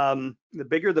 The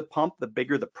bigger the pump, the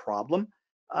bigger the problem.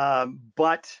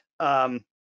 But in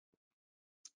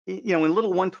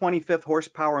little 125th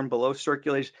horsepower and below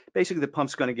circulators, basically the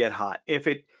pump's going to get hot. If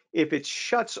it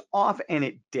shuts off and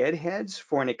it deadheads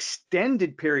for an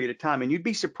extended period of time, and you'd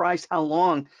be surprised how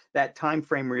long that time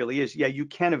frame really is. Yeah, you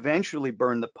can eventually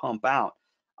burn the pump out.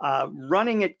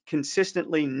 Running it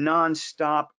consistently,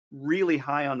 nonstop, really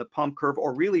high on the pump curve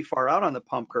or really far out on the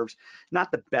pump curves,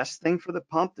 not the best thing for the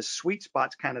pump. The sweet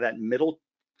spot's kind of that middle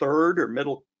third or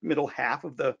middle half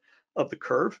of the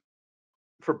curve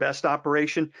for best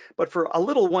operation. But for a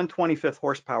little 125th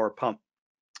horsepower pump,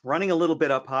 running a little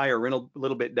bit up high or a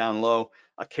little bit down low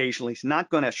occasionally is not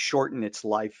going to shorten its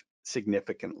life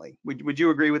significantly. Would you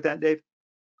agree with that, Dave?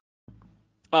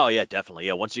 Oh yeah, definitely.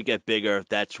 Yeah, once you get bigger,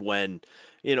 that's when,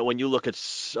 when you look at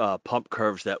pump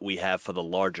curves that we have for the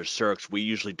larger circs, we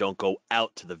usually don't go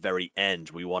out to the very end.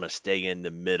 We want to stay in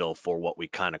the middle for what we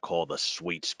kind of call the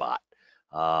sweet spot.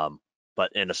 Um,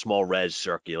 but in a small res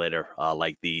circulator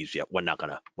like these, yeah, we're not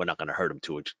gonna hurt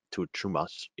them too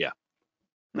much. Yeah.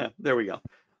 Yeah, there we go.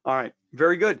 All right,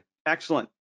 very good. Excellent.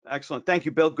 Excellent. Thank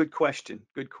you, Bill. Good question.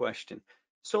 Good question.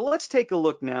 So let's take a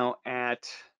look now at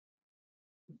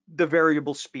the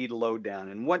variable speed load down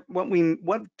and what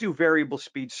do variable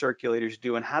speed circulators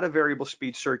do and how do variable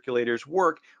speed circulators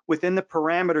work within the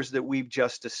parameters that we've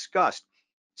just discussed.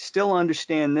 Still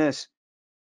understand this.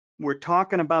 We're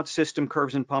talking about system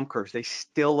curves and pump curves. They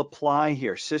still apply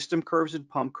here. System curves and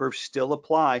pump curves still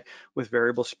apply with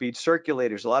variable speed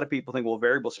circulators. A lot of people think, well,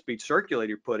 variable speed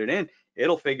circulator, put it in,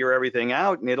 it'll figure everything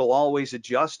out and it'll always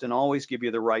adjust and always give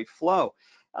you the right flow.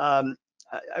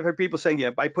 I've heard people saying,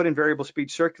 yeah, I put in variable speed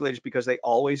circulators because they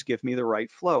always give me the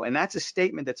right flow. And that's a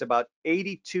statement that's about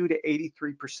 82 to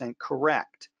 83%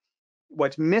 correct.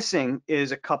 What's missing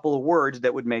is a couple of words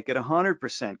that would make it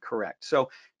 100% correct. So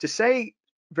to say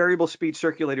variable speed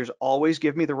circulators always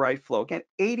give me the right flow, again,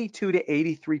 82 to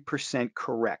 83%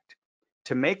 correct.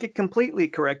 To make it completely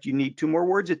correct, you need two more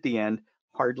words at the end,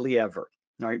 hardly ever.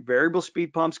 All right, variable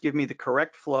speed pumps give me the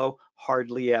correct flow,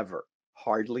 hardly ever.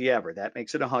 Hardly ever. That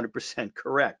makes it 100%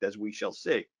 correct, as we shall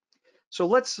see. So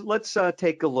let's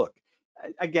take a look.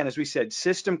 Again, as we said,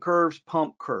 system curves,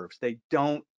 pump curves, they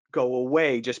don't go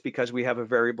away just because we have a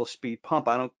variable speed pump.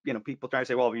 I don't, people try to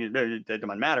say, well, it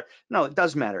doesn't matter. No, it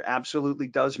does matter. Absolutely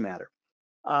does matter.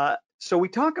 So we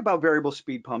talk about variable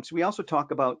speed pumps. We also talk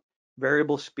about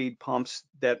variable speed pumps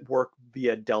that work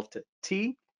via delta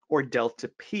T or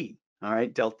delta P. All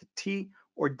right, delta T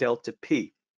or delta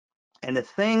P. And the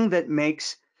thing that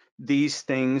makes these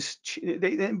things,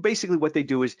 basically what they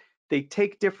do is they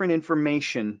take different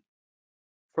information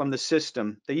from the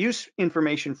system. They use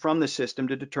information from the system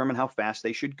to determine how fast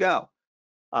they should go.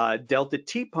 Delta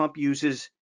T pump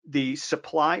uses the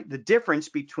difference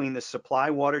between the supply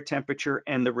water temperature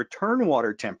and the return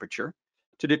water temperature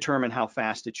to determine how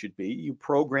fast it should be. You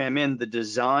program in the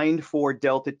designed for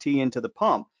delta T into the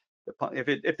pump.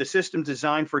 If the system's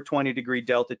designed for 20-degree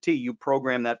delta T, you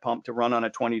program that pump to run on a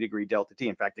 20-degree delta T.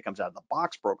 In fact, it comes out of the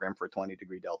box program for a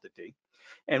 20-degree delta T.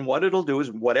 And what it'll do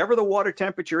is whatever the water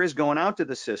temperature is going out to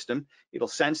the system, it'll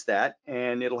sense that,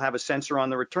 and it'll have a sensor on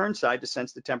the return side to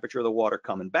sense the temperature of the water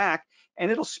coming back,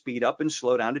 and it'll speed up and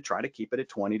slow down to try to keep it at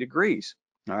 20 degrees.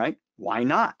 All right, why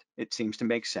not? It seems to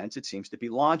make sense. It seems to be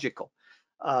logical.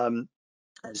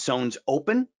 Zones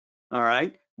open, all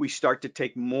right, we start to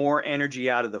take more energy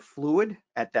out of the fluid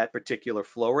at that particular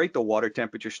flow rate. The water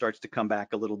temperature starts to come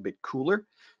back a little bit cooler.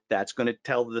 That's going to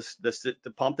tell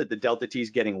the pump that the delta T is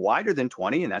getting wider than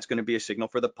 20, and that's going to be a signal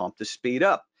for the pump to speed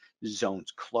up.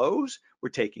 Zones close, we're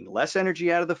taking less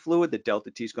energy out of the fluid. The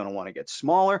delta T is going to want to get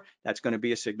smaller. That's going to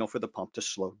be a signal for the pump to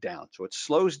slow down. So it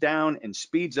slows down and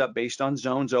speeds up based on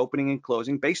zones opening and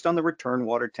closing, based on the return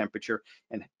water temperature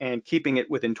and keeping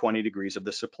it within 20 degrees of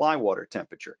the supply water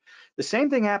temperature. The same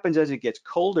thing happens as it gets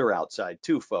colder outside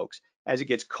too, folks. As it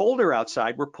gets colder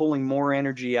outside, we're pulling more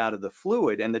energy out of the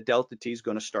fluid, and the delta T is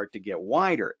going to start to get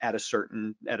wider at a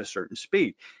certain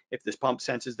speed. If this pump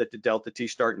senses that the delta T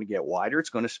is starting to get wider,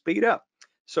 it's going to speed up.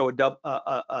 So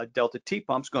a delta T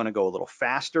pump is going to go a little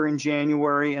faster in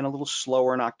January and a little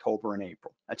slower in October and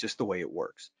April. That's just the way it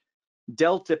works.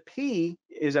 Delta P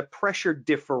is a pressure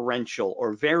differential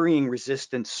or varying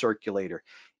resistance circulator.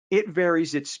 It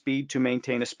varies its speed to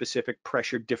maintain a specific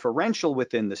pressure differential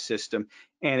within the system,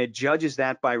 and it judges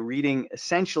that by reading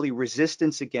essentially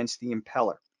resistance against the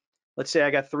impeller. Let's say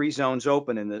I got 3 zones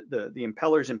open and the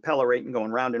impeller's impellating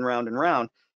going round and round and round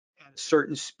at a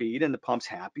certain speed, and the pump's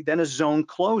happy. Then a zone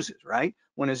closes, right?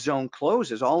 When a zone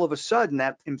closes, all of a sudden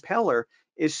that impeller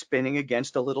is spinning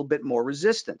against a little bit more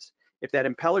resistance. If that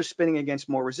impeller is spinning against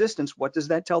more resistance, what does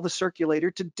that tell the circulator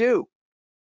to do?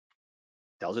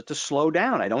 Tells it to slow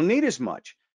down. I don't need as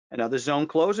much. Another zone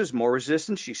closes, more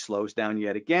resistance, she slows down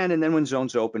yet again, and then when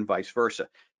zones open, vice versa.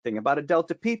 Thing about a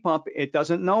delta P pump, it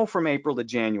doesn't know from April to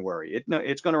January.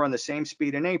 It's going to run the same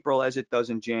speed in April as it does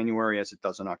in January, as it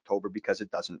does in October, because it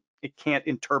can't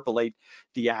interpolate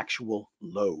the actual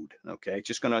load. Okay, it's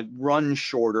just going to run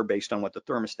shorter based on what the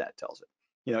thermostat tells it,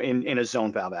 in a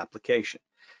zone valve application.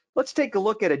 Let's take a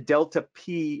look at a delta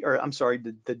P, or I'm sorry,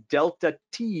 the delta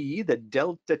T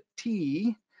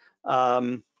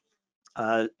um,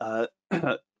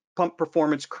 pump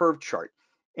performance curve chart.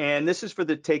 And this is for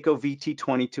the Takeo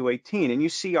VT2218. And you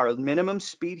see our minimum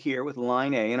speed here with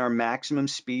line A and our maximum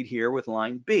speed here with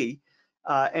line B.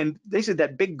 And they said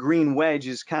that big green wedge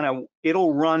is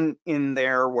it'll run in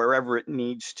there wherever it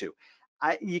needs to.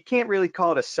 You can't really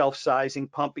call it a self-sizing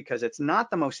pump because it's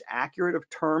not the most accurate of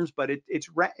terms, but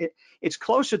it's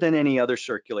closer than any other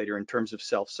circulator in terms of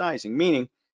self-sizing, meaning,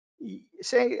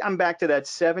 say I'm back to that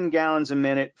 7 gallons a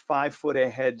minute, 5 foot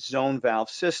ahead zone valve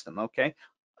system, okay?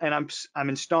 And I'm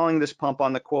installing this pump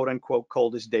on the quote unquote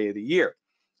coldest day of the year,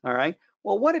 all right?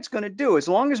 Well, what it's going to do, as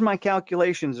long as my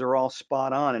calculations are all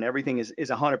spot on and everything is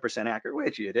 100% accurate,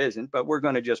 which it isn't, but we're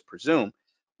going to just presume.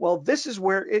 Well, this is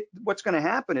where what's going to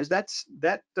happen is that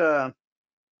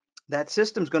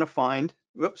system's going to find,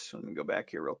 whoops, let me go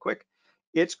back here real quick.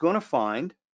 It's going to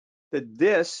find that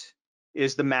this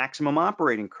is the maximum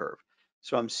operating curve.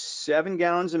 So I'm 7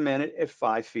 gallons a minute at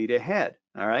 5 feet ahead,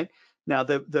 all right? Now,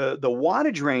 the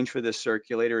wattage range for this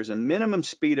circulator is a minimum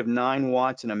speed of 9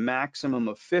 watts and a maximum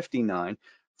of 59.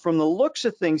 From the looks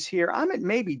of things here, I'm at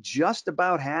maybe just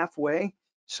about halfway.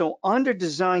 So under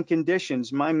design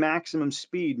conditions, my maximum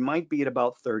speed might be at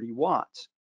about 30 watts,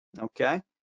 okay?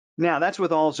 Now, that's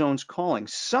with all zones calling.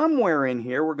 Somewhere in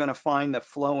here, we're going to find the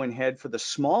flow and head for the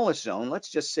smallest zone. Let's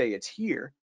just say it's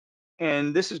here.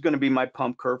 And this is going to be my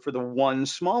pump curve for the one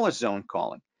smallest zone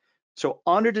calling. So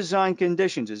under design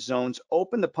conditions, as zones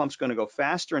open, the pump's going to go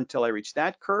faster until I reach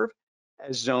that curve.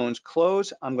 As zones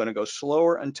close, I'm going to go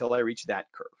slower until I reach that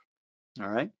curve. All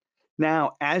right.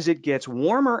 Now, as it gets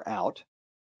warmer out,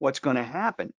 what's going to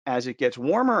happen? As it gets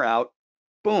warmer out,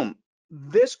 boom,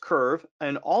 this curve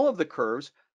and all of the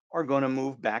curves are going to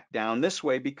move back down this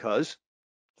way because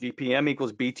GPM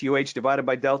equals BTUH divided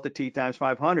by delta T times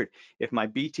 500. If my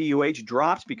BTUH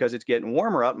drops because it's getting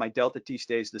warmer out, my delta T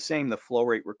stays the same, the flow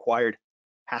rate required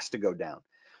has to go down.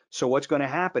 So what's going to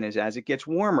happen is as it gets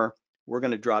warmer, we're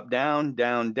going to drop down,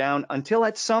 down, down until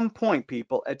at some point,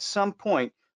 people, at some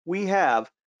point, we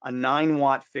have a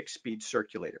 9-watt fixed speed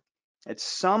circulator. At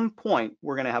some point,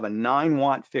 we're going to have a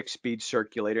 9-watt fixed speed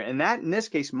circulator, and that in this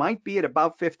case might be at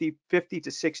about 50 to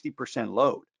 60%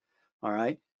 load. All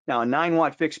right. Now, a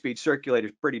 9-watt fixed speed circulator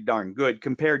is pretty darn good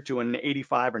compared to an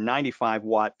 85 or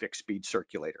 95-watt fixed speed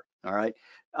circulator. All right.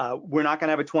 We're not going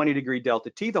to have a 20-degree delta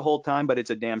T the whole time, but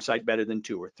it's a damn sight better than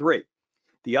 2 or 3.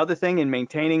 The other thing, in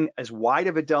maintaining as wide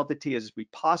of a delta T as we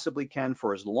possibly can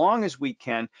for as long as we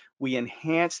can, we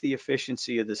enhance the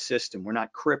efficiency of the system. We're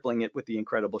not crippling it with the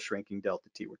incredible shrinking delta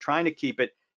T. We're trying to keep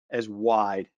it as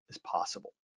wide as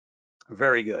possible.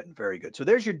 Very good, very good. So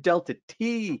there's your delta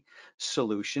T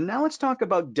solution. Now let's talk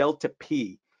about delta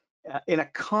P in a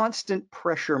constant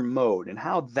pressure mode and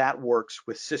how that works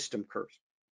with system curves.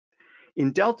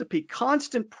 In delta P,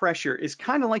 constant pressure is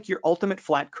kind of like your ultimate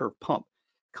flat curve pump.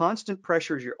 Constant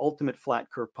pressure is your ultimate flat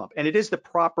curve pump, and it is the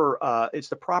proper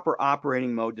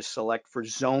operating mode to select for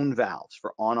zone valves,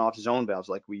 for on-off zone valves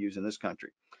like we use in this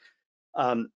country.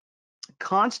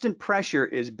 Constant pressure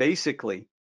is basically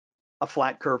a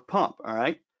flat curve pump, all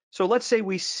right? So let's say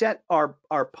we set our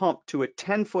pump to a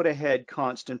 10-foot ahead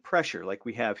constant pressure like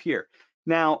we have here.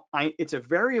 Now, it's a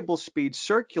variable speed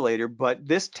circulator, but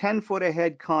this 10-foot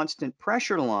ahead constant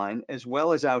pressure line, as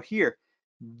well as out here,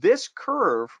 this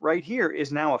curve right here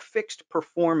is now a fixed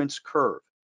performance curve.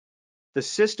 The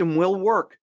system will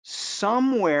work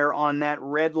somewhere on that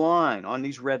red line, on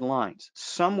these red lines,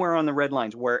 somewhere on the red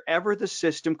lines, wherever the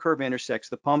system curve intersects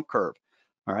the pump curve.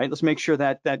 All right, let's make sure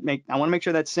I want to make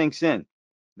sure that sinks in.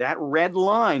 That red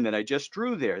line that I just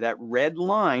drew there, that red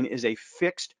line is a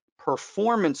fixed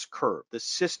performance curve. The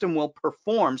system will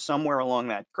perform somewhere along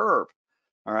that curve.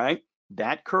 All right,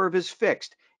 that curve is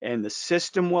fixed, and the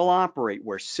system will operate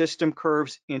where system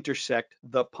curves intersect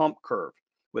the pump curve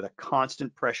with a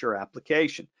constant pressure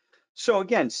application. So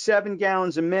again, 7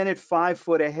 gallons a minute, 5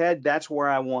 foot ahead. That's where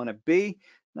I want to be.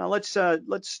 Now let's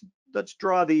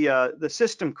draw the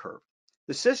system curve.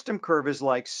 The system curve is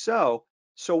like so.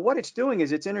 So what it's doing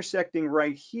is it's intersecting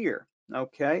right here.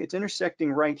 Okay, it's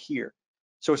intersecting right here.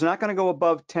 So it's not going to go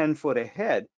above 10 foot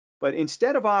ahead. But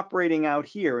instead of operating out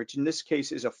here, which in this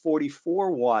case is a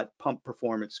 44-watt pump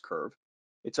performance curve,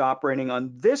 it's operating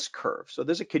on this curve. So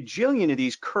there's a cajillion of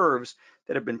these curves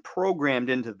that have been programmed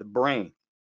into the brain,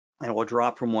 and it will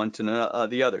drop from one to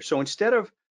the other. So instead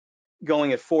of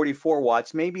going at 44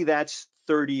 watts, maybe that's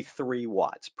 33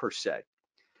 watts per se.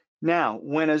 Now,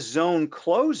 when a zone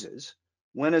closes,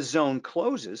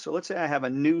 so let's say I have a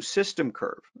new system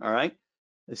curve, all right?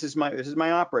 This is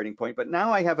my operating point, but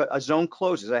now I have a zone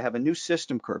closes. I have a new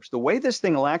system curve. So the way this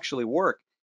thing will actually work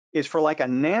is for like a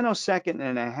nanosecond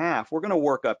and a half, we're going to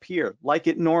work up here like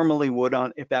it normally would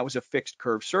on if that was a fixed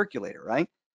curve circulator, right?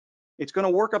 It's going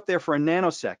to work up there for a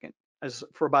nanosecond,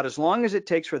 for about as long as it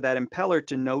takes for that impeller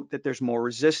to note that there's more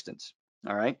resistance,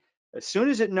 all right? As soon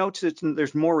as it notes that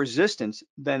there's more resistance,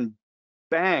 then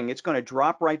bang, it's going to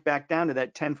drop right back down to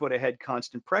that 10 foot ahead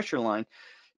constant pressure line,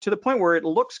 to the point where it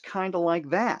looks kind of like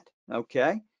that,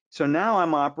 okay? So now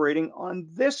I'm operating on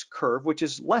this curve, which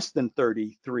is less than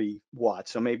 33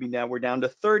 watts. So maybe now we're down to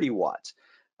 30 watts.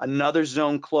 Another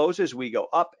zone closes, we go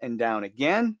up and down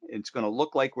again. It's going to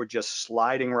look like we're just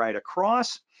sliding right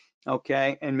across,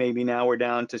 okay? And maybe now we're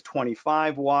down to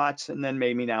 25 watts, and then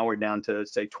maybe now we're down to,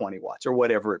 say, 20 watts or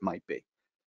whatever it might be,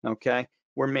 okay?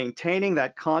 We're maintaining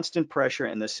that constant pressure,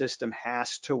 and the system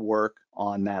has to work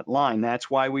on that line.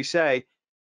 That's why we say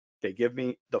they give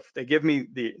me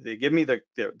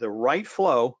the right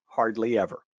flow hardly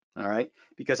ever. All right,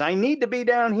 because I need to be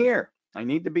down here. I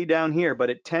need to be down here, but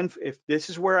at 10, if this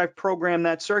is where I've programmed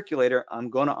that circulator, I'm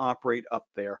going to operate up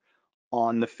there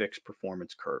on the fixed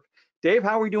performance curve. Dave,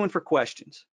 how are we doing for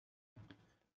questions?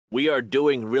 We are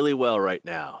doing really well right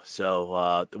now.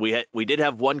 So we did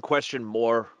have one question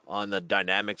more on the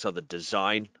dynamics of the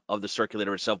design of the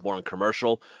circulator itself, more in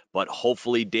commercial. But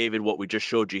hopefully, David, what we just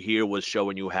showed you here was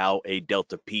showing you how a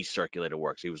delta P circulator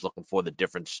works. He was looking for the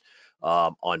difference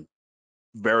on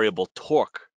variable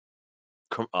torque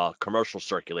commercial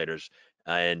circulators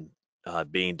and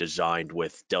being designed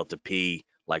with delta P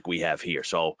like we have here.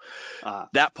 So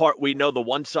that part, we know the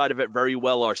one side of it very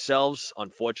well ourselves.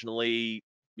 Unfortunately,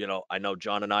 I know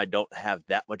John and I don't have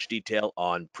that much detail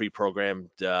on pre-programmed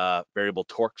variable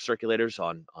torque circulators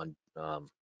on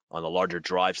the larger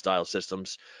drive style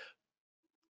systems.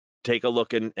 Take a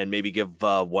look and maybe give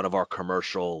one of our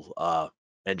commercial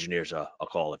engineers a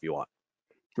call if you want.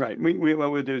 Right.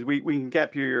 What we'll do is we can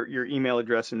get your email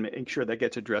address and make sure that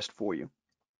gets addressed for you.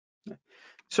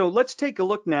 So let's take a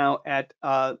look now at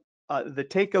the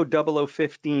Takeo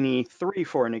 0015E3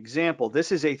 for an example.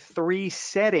 This is a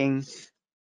 3-setting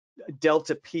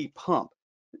delta P pump.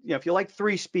 If you like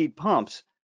 3-speed pumps,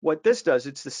 what this does,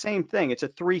 it's the same thing. It's a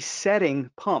 3-setting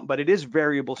pump, but it is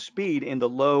variable speed in the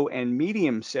low and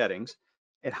medium settings.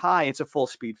 At high, it's a full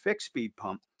speed, fixed speed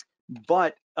pump,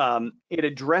 but it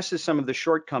addresses some of the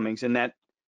shortcomings in that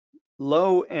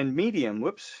low and medium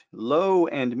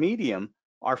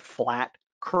are flat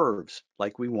curves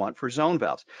like we want for zone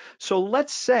valves. So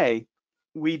let's say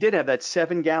we did have that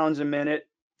 7 gallons a minute,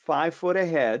 5 foot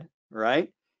ahead,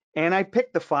 right? And I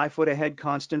picked the 5 foot ahead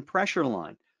constant pressure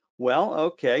line. Well,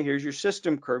 okay, here's your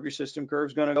system curve. Your system curve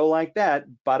is going to go like that.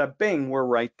 Bada bing, we're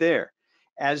right there.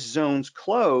 As zones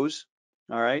close,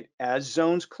 all right, as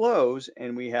zones close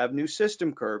and we have new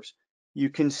system curves, you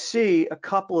can see a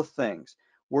couple of things.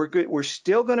 We're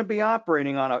still going to be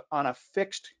operating on a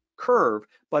fixed curve,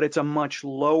 but it's a much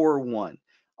lower one.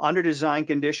 Under design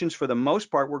conditions, for the most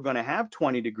part, we're going to have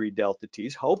 20-degree delta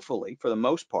T's, hopefully, for the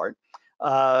most part.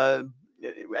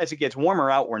 As it gets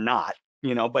warmer out, we're not,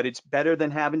 but it's better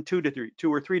than having 2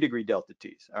 or 3 degree delta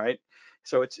T's, all right?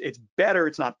 So it's better.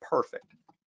 It's not perfect,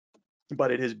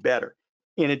 but it is better.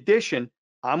 In addition,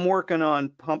 I'm working on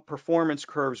pump performance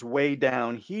curves way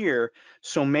down here.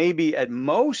 So maybe at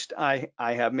most I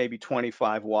have maybe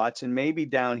 25 watts, and maybe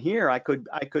down here I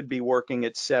could be working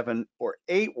at 7 or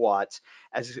 8 watts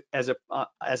as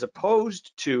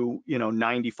opposed to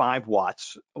 95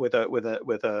 watts with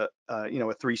a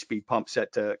 3-speed pump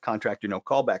set to contractor no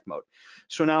callback mode.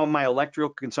 So now my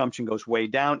electrical consumption goes way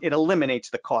down. It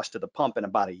eliminates the cost of the pump in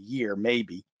about a year,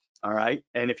 maybe. All right.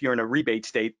 And if you're in a rebate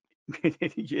state,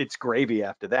 it's gravy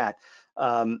after that.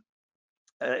 Um,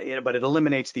 but it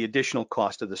eliminates the additional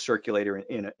cost of the circulator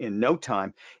in no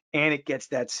time, and it gets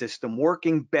that system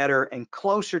working better and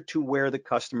closer to where the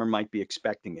customer might be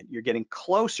expecting it. You're getting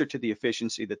closer to the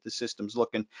efficiency that the system's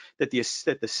looking, that the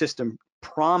system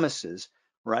promises,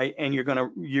 right? And you're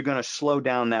gonna slow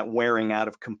down that wearing out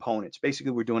of components.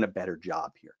 Basically, we're doing a better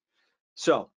job here.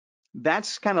 So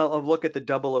that's kind of a look at the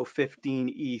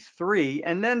 0015E3.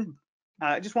 And then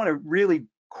I just want to really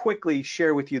quickly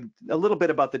share with you a little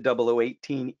bit about the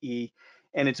 0018E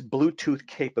and its Bluetooth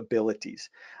capabilities.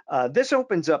 This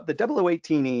opens up, the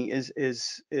 0018E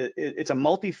it's a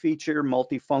multi-feature,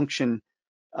 multi-function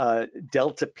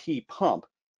delta P pump.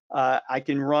 I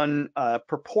can run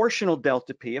proportional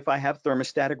delta P if I have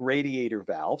thermostatic radiator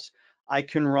valves. I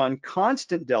can run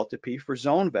constant delta P for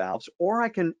zone valves, or I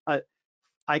can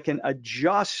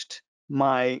adjust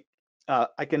my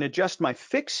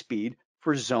fixed speed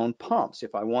for zone pumps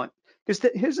if I want. Because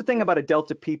here's the thing about a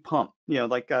delta P pump,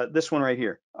 like this one right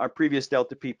here, our previous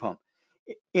delta P pump.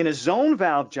 In a zone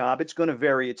valve job, it's going to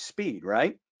vary its speed,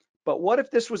 right? But what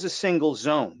if this was a single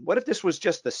zone? What if this was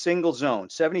just the single zone,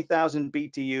 70,000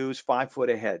 BTUs, 5 foot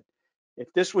ahead?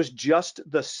 If this was just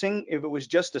if it was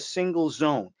just a single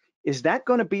zone, is that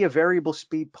going to be a variable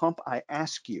speed pump? I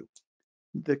ask you.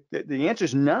 The answer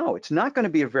is no. It's not going to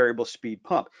be a variable speed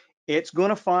pump. It's going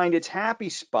to find its happy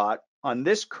spot on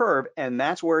this curve, and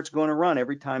that's where it's going to run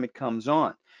every time it comes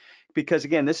on. Because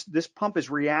again, this pump is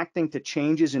reacting to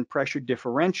changes in pressure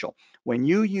differential. When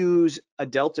you use a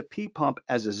delta P pump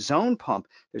as a zone pump,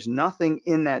 there's nothing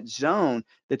in that zone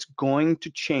that's going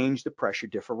to change the pressure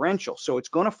differential. So it's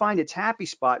going to find its happy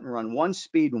spot and run one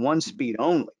speed and one speed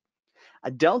only. A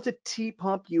delta T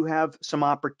pump, you have some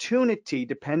opportunity,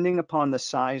 depending upon the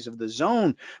size of the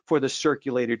zone, for the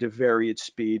circulator to vary its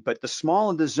speed. But the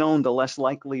smaller the zone, the less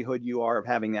likelihood you are of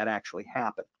having that actually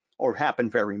happen, or happen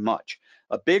very much.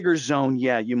 A bigger zone,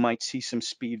 yeah, you might see some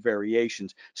speed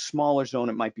variations. Smaller zone,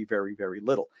 it might be very, very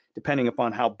little, depending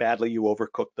upon how badly you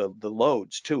overcook the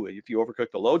loads too. If you overcook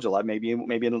the loads a lot, maybe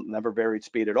it'll never vary its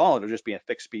speed at all. It'll just be a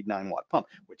fixed speed 9-watt pump,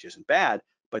 which isn't bad,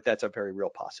 but that's a very real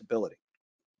possibility.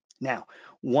 Now,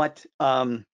 what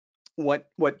the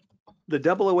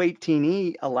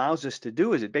 0018E allows us to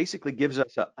do is it basically gives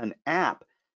us an app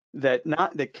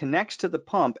that connects to the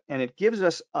pump, and it gives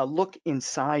us a look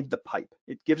inside the pipe.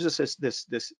 It gives us this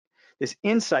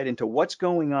insight into what's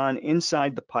going on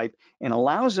inside the pipe, and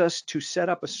allows us to set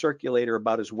up a circulator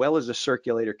about as well as a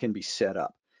circulator can be set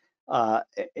up, uh,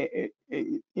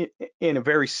 in a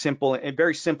very simply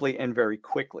and very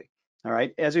quickly. All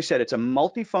right. As I said, it's a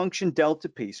multifunction delta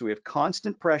P. So we have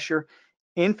constant pressure,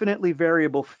 infinitely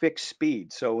variable fixed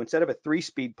speed. So instead of a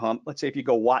 3-speed pump, let's say if you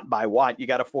go watt by watt, you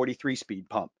got a 43-speed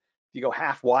pump. If you go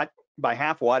half watt by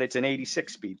half watt, it's an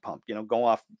 86-speed pump.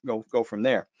 Go from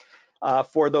there.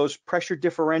 For those pressure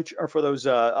differential, or for those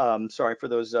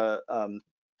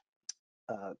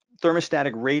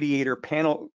thermostatic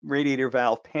radiator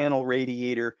valve panel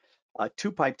radiator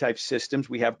 2-pipe type systems,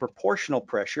 we have proportional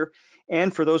pressure.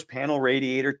 And for those panel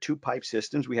radiator 2-pipe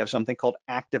systems, we have something called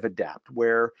active adapt,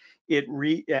 where it's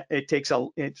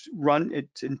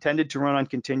intended to run on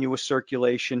continuous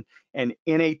circulation, and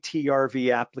in a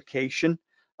TRV application,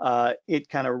 it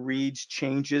kind of reads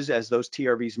changes as those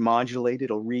TRVs modulate.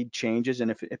 It'll read changes,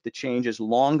 and if the change is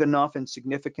long enough and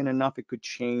significant enough, it could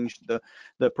change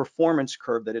the performance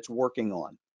curve that it's working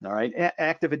on. All right,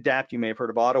 active adapt, you may have heard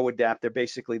of auto adapt. They're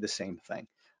basically the same thing.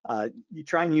 You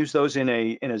try and use those in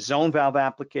a zone valve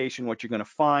application. What you're going to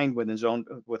find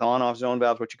with on-off zone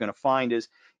valves, what you're going to find is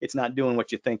it's not doing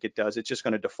what you think it does. It's just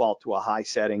going to default to a high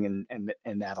setting,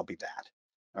 and that'll be that.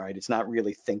 All right, it's not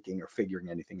really thinking or figuring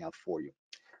anything out for you.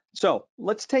 So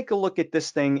let's take a look at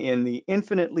this thing in the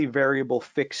infinitely variable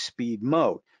fixed speed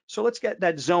mode. So let's get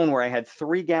that zone where I had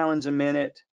 3 gallons a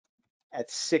minute at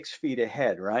 6 feet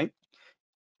ahead, right?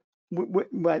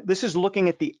 This is looking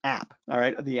at the app, all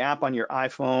right? The app on your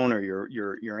iPhone or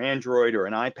your Android or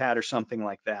an iPad or something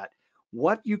like that.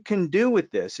 What you can do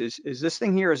with this is this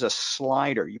thing here is a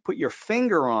slider. You put your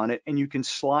finger on it and you can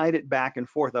slide it back and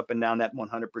forth up and down that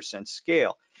 100%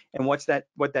 scale. And what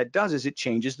that does is it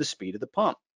changes the speed of the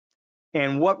pump.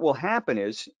 And what will happen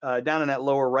is down in that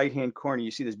lower right-hand corner,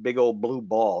 you see this big old blue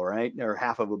ball, right? Or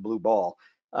half of a blue ball.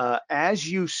 As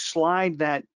you slide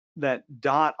that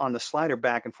dot on the slider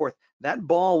back and forth, that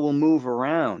ball will move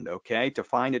around, okay, to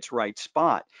find its right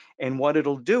spot. And what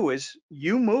it'll do is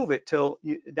you move it till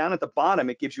down at the bottom,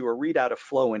 it gives you a readout of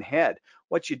flow and head.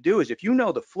 What you do is if you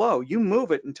know the flow, you move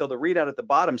it until the readout at the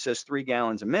bottom says 3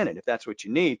 gallons a minute, if that's what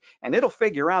you need, and it'll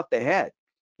figure out the head.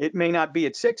 It may not be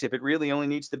at 6. If it really only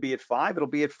needs to be at 5, it'll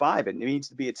be at 5. It needs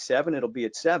to be at 7, it'll be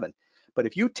at 7. But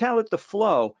if you tell it the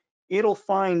flow, it'll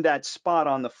find that spot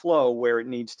on the flow where it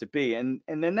needs to be. And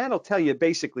then that'll tell you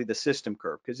basically the system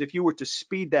curve. Because if you were to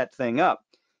speed that thing up,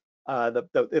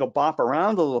 it'll bop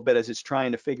around a little bit as it's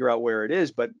trying to figure out where it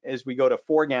is. But as we go to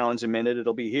 4 gallons a minute,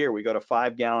 it'll be here. We go to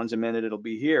 5 gallons a minute, it'll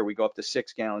be here. We go up to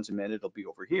 6 gallons a minute, it'll be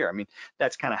over here. I mean,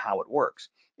 that's kind of how it works.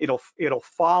 It'll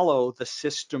follow the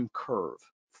system curve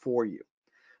for you.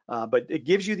 But it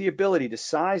gives you the ability to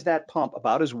size that pump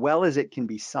about as well as it can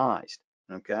be sized,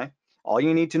 okay? All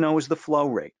you need to know is the flow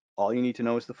rate. All you need to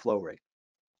know is the flow rate.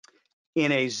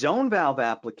 In a zone valve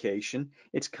application,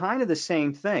 it's kind of the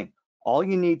same thing. All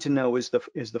you need to know is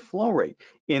the flow rate.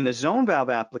 In the zone valve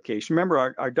application, remember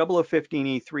our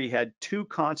 0015E3 had 2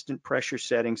 constant pressure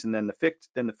settings and then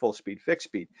the full speed, fixed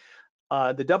speed.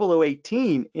 The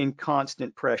 0018 in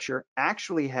constant pressure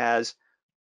actually has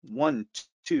 1,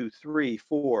 2, 3,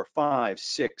 4, 5,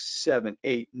 6, 7,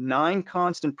 8, 9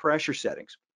 constant pressure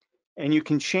settings. And you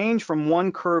can change from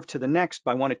one curve to the next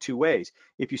by one of 2 ways.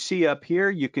 If you see up here,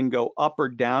 you can go up or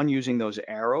down using those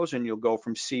arrows, and you'll go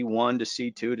from C1 to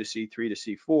C2 to C3 to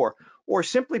C4, or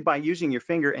simply by using your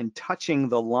finger and touching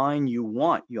the line you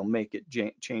want, you'll make it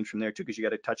change from there too, because you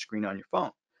got a touch screen on your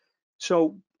phone.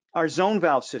 So our zone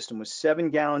valve system was 7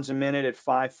 gallons a minute at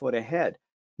 5 foot ahead.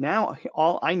 Now,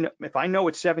 if I know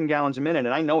it's 7 gallons a minute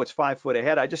and I know it's 5 foot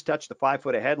ahead, I just touch the 5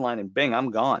 foot ahead line and bing, I'm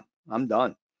gone. I'm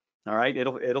done. All right,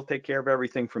 it'll take care of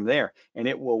everything from there, and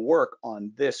it will work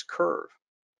on this curve.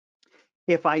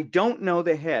 If I don't know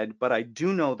the head, but I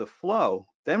do know the flow,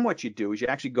 then what you do is you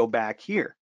actually go back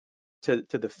here to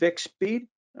the fixed speed,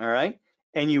 all right,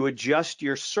 and you adjust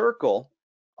your circle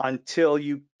until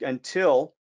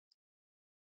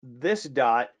this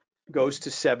dot goes to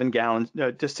 7 gallons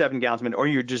a minute, or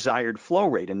your desired flow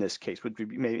rate in this case would be,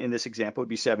 in this example, would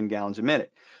be 7 gallons a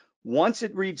minute. Once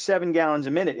it reads 7 gallons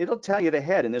a minute, it'll tell you the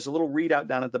head, and there's a little readout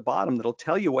down at the bottom that'll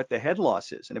tell you what the head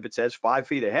loss is. And if it says 5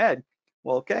 feet ahead,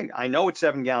 well, okay, I know it's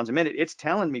 7 gallons a minute. It's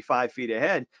telling me 5 feet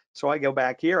ahead. So I go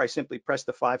back here, I simply press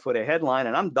the 5 foot ahead line,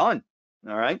 and I'm done.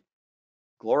 All right,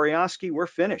 Glorioski, we're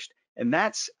finished. And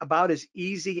that's about as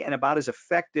easy and about as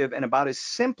effective and about as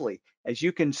simply as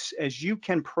you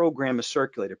can program a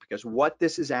circulator, because what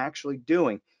this is actually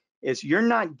doing is you're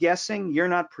not guessing, you're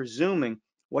not presuming.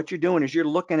 What you're doing is you're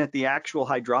looking at the actual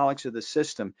hydraulics of the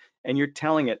system and you're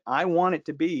telling it, I want it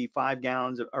to be 5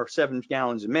 gallons or 7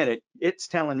 gallons a minute. It's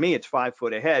telling me it's 5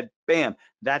 foot ahead. Bam,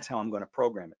 that's how I'm going to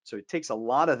program it. So it takes a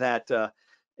lot of that.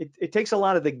 It takes a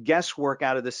lot of the guesswork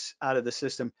out of the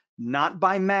system, not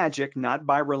by magic, not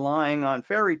by relying on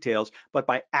fairy tales, but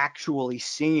by actually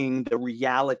seeing the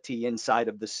reality inside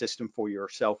of the system for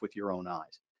yourself with your own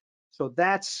eyes. So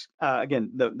that's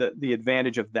again the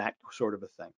advantage of that sort of a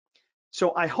thing.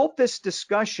 So I hope this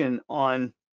discussion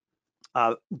on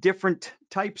different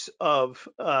types of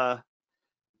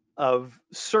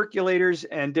circulators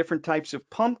and different types of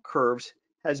pump curves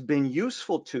has been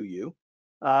useful to you.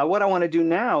 What I want to do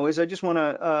now is I just want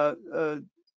to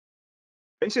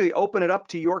basically open it up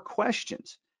to your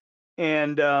questions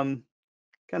and kind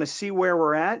of see where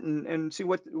we're at and see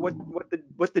what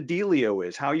the dealio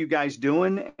is. How are you guys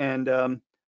doing, and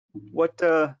what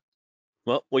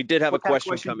Well, we did have a kind of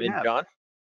question questions come do you in, have? John.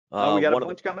 Oh, we got a One of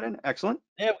the bunch coming in. Excellent.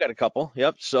 Yeah, we've got a couple.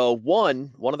 Yep. So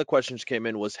one of the questions came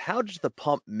in was, how does the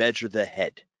pump measure the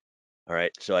head? All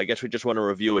right. So I guess we just want to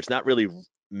review. It's not really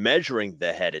measuring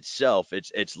the head itself.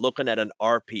 It's looking at an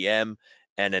RPM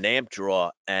and an amp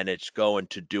draw, and it's going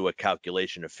to do a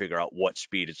calculation to figure out what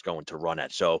speed it's going to run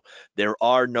at. So there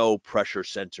are no pressure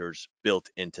sensors built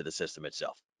into the system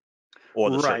itself or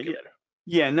the Right. circulator.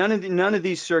 Yeah. None of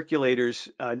these circulators.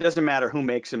 It doesn't matter who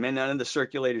makes them, and none of the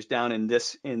circulators down in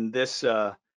this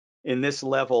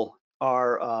level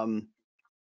are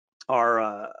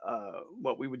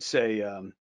what we would say.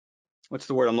 What's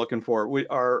the word I'm looking for? We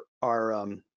are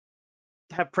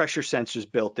have pressure sensors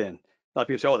built in. A lot of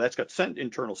people say, "Oh, that's got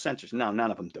internal sensors." No,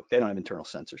 none of them do. They don't have internal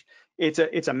sensors.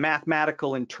 It's a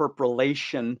mathematical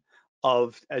interpolation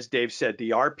of, as Dave said,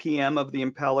 the RPM of the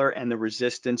impeller and the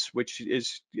resistance, which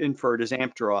is inferred as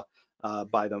amp draw,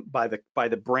 by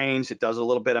the brains. It does a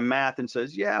little bit of math and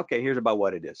says, yeah, okay, here's about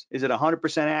what it is. Is it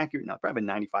 100% accurate? No, probably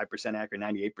 95% accurate,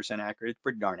 98% accurate. It's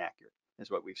pretty darn accurate, is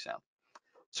what we've found.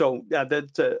 So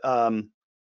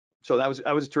so that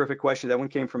was a terrific question. That one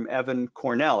came from Evan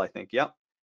Cornell, I think. Yep.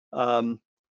 Um,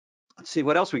 let's see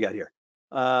what else we got here.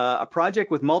 A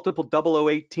project with multiple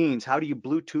 0018s. How do you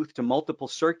Bluetooth to multiple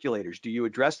circulators? Do you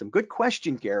address them? Good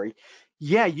question, Gary.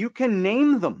 Yeah, you can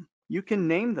name them. You can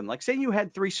name them. Like say you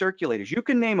had 3 circulators. You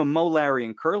can name them Mo, Larry,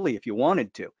 and Curly if you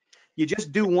wanted to. You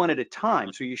just do one at a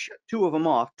time. So you shut 2 of them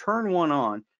off, turn one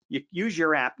on, you use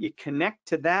your app, you connect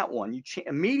to that one, you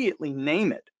immediately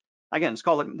name it. Again, let's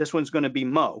call it, this one's going to be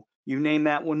Mo. You name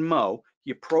that one Mo,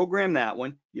 you program that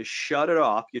one, you shut it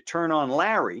off, you turn on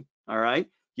Larry, all right?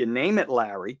 You name it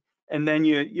Larry, and then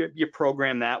you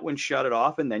program that one, shut it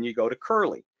off, and then you go to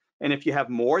Curly. And if you have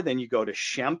more, then you go to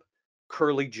Shemp,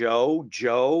 Curly Joe,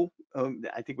 Joe.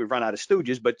 I think we've run out of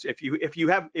stooges, but if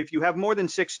you have more than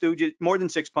 6 stooges, more than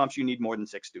 6 pumps, you need more than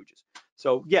 6 stooges.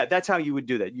 So yeah, that's how you would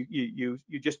do that. You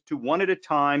just do one at a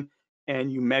time,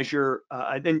 and you measure,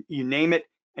 then you name it,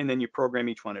 and then you program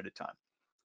each one at a time.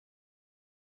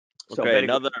 So Okay, very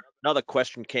good. another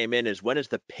question came in is when is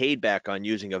the payback on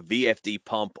using a VFD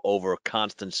pump over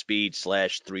constant speed /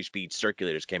 3-speed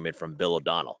circulators came in from Bill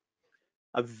O'Donnell.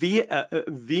 A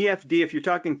VFD, if you're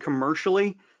talking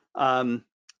commercially,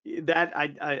 that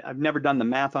I've never done the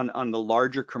math on the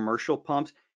larger commercial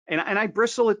pumps, and I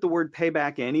bristle at the word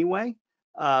payback anyway,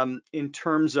 in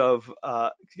terms of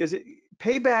because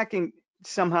paybacking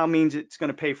somehow means it's going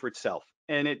to pay for itself,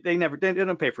 and they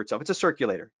don't pay for itself. It's a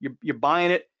circulator. You're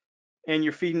buying it and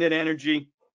you're feeding it energy,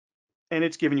 and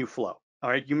it's giving you flow. All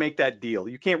right, you make that deal.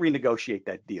 You can't renegotiate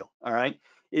that deal. All right,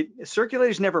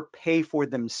 circulators never pay for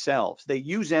themselves. They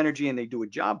use energy and they do a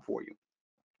job for you.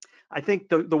 I think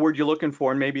the word you're looking for,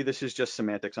 and maybe this is just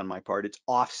semantics on my part, it's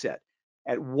offset.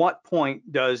 At what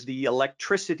point does the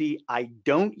electricity I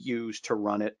don't use to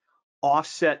run it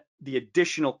offset the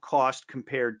additional cost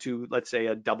compared to, let's say,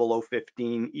 a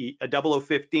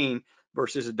 0015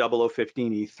 versus a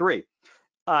 0015 E3?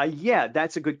 Yeah,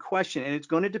 that's a good question. And it's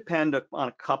going to depend on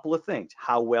a couple of things.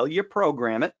 How well you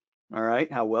program it, all right,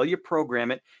 how well you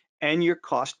program it, and your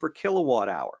cost per kilowatt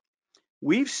hour.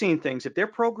 We've seen things, if they're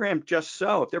programmed just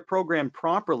so, if they're programmed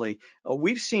properly,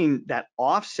 we've seen that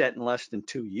offset in less than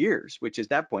 2 years, which at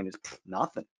that point is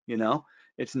nothing,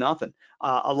 it's nothing.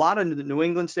 A lot of the New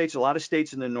England states, a lot of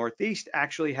states in the Northeast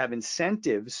actually have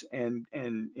incentives and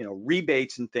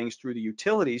rebates and things through the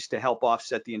utilities to help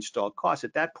offset the installed costs.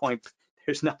 At that point,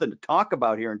 there's nothing to talk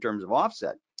about here in terms of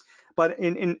offset. But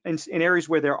in areas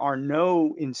where there are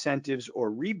no incentives or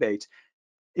rebates,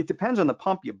 it depends on the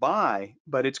pump you buy,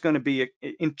 but it's going to be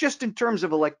just in terms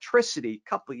of electricity, a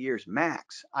couple of years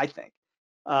max, I think.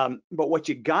 But what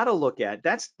you got to look at,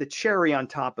 that's the cherry on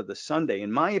top of the sundae.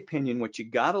 In my opinion, what you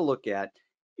got to look at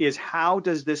is how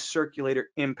does this circulator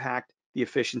impact the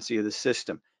efficiency of the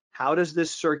system? How does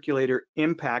this circulator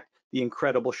impact the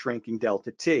incredible shrinking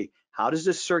delta T? How does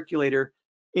this circulator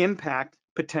impact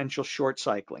potential short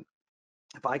cycling?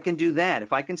 If I can do that,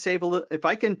 if I can save a little, if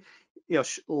I can,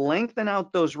 lengthen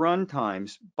out those run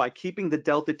times by keeping the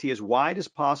delta T as wide as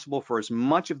possible for as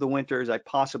much of the winter as I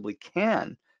possibly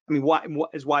can. I mean,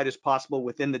 as wide as possible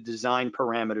within the design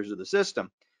parameters of the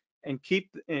system, and keep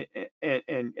it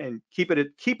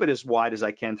as wide as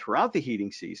I can throughout the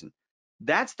heating season.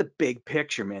 That's the big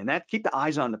picture, man. That keep the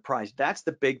eyes on the prize. That's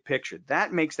the big picture.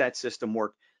 That makes that system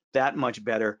work that much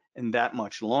better and that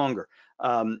much longer.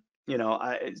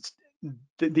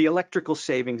 The electrical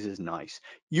savings is nice.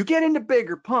 You get into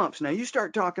bigger pumps. Now you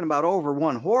start talking about over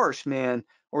 1 horse, man,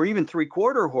 or even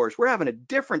 3/4 horse. We're having a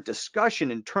different discussion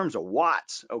in terms of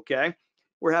watts, okay?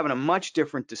 We're having a much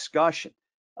different discussion.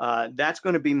 That's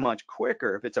going to be much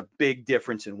quicker if it's a big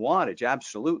difference in wattage,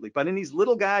 absolutely. But in these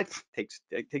little guys,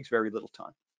 it takes very little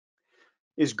time.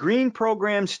 Is green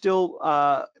program still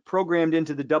programmed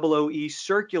into the 00E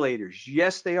circulators?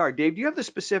 Yes, they are. Dave, do you have the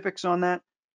specifics on that?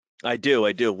 I do.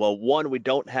 Well, one, we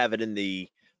don't have it in the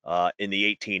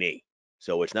 18E,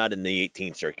 so it's not in the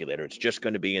 18 circulator. It's just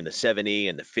going to be in the 7E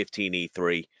and the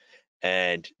 15E3,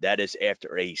 and that is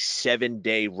after a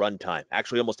 7-day runtime,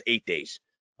 actually almost 8 days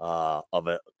of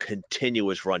a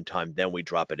continuous runtime. Then we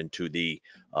drop it into the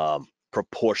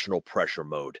proportional pressure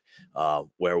mode,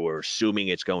 where we're assuming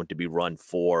it's going to be run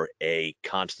for a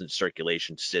constant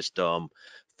circulation system,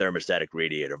 thermostatic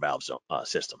radiator valve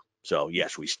system. So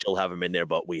yes, we still have them in there,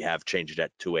 but we have changed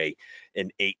that to an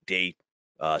 8-day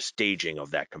staging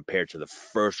of that compared to the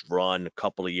first run a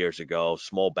couple of years ago,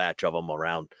 small batch of them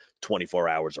around 24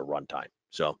 hours of runtime.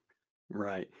 So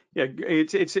right, yeah,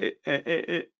 it's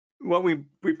what we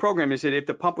programmed is that if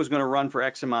the pump was going to run for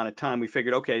X amount of time, we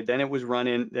figured, okay, then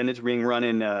it's being run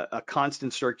in a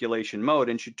constant circulation mode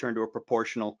and should turn to a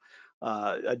proportional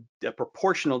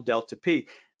delta P.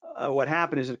 What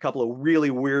happened is in a couple of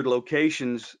really weird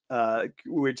locations,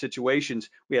 weird situations,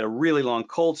 we had a really long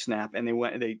cold snap, and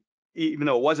even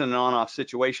though it wasn't an on-off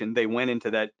situation, they went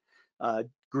into that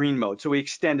green mode. So we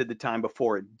extended the time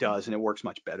before it does, and it works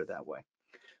much better that way.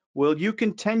 Will you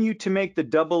continue to make the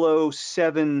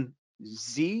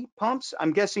 007Z pumps?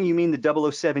 I'm guessing you mean the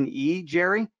 007E,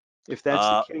 Jerry, if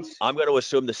that's the case. I'm going to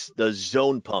assume the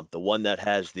zone pump, the one that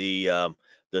has the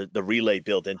relay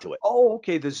built into it. Oh,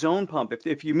 okay, the zone pump.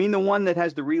 If you mean the one that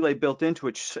has the relay built into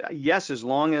it, yes, as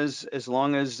long as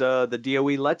the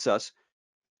DOE lets us.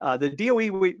 The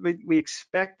DOE, we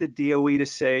expect the DOE to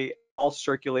say all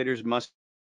circulators must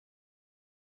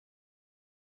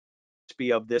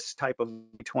be of this type of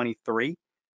 23.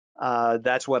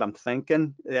 That's what I'm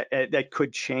thinking. That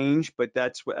could change, but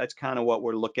that's kind of what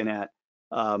we're looking at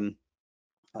um,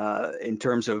 in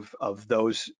terms of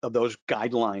those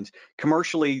guidelines.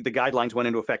 Commercially, the guidelines went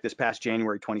into effect this past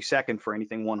January 22nd for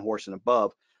anything 1 horse and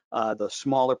above. The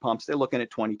smaller pumps, they're looking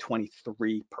at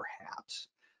 2023 perhaps.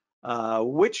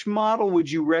 Which model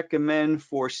would you recommend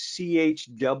for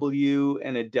CHW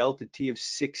and a delta T of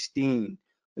 16?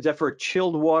 Is that for a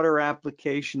chilled water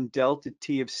application, delta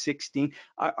T of 16?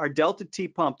 Our delta T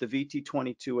pump, the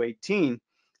VT2218,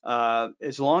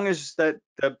 as long as the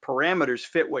parameters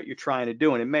fit what you're trying to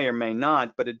do, and it may or may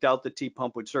not, but a delta T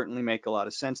pump would certainly make a lot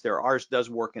of sense there. Ours does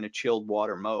work in a chilled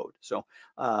water mode. So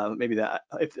maybe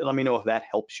let me know if that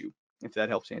helps you, if that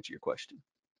helps answer your question.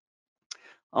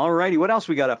 All righty, what else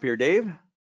we got up here, Dave?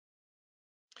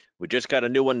 We just got a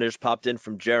new one that just popped in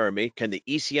from Jeremy. Can the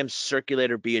ECM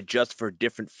circulator be adjusted for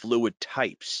different fluid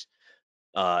types?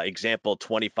 Example,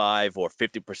 25 or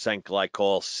 50%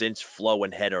 glycol, since flow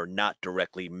and head are not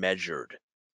directly measured.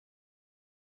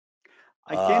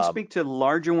 I can't Um, speak to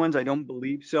larger ones. I don't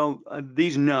believe so.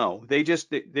 These, no, they're just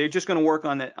going to work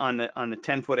on the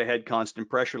 10 foot ahead constant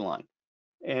pressure line.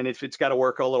 And if it's got to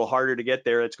work a little harder to get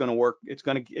there, it's going to work. It's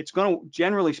going to,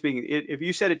 generally speaking, if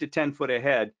you set it to 10 foot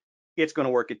ahead, it's going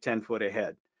to work at 10 foot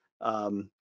ahead,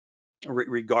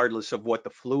 regardless of what the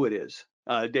fluid is.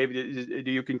 David,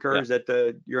 do you concur? yeah. Is that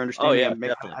your Oh understanding? yeah,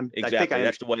 definitely. I think I Exactly.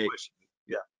 understand the question.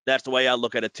 Yeah. That's the way I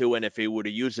look at it too. And if he were to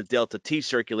use a delta T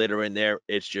circulator in there,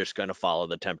 it's just going to follow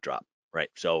the temp drop, right?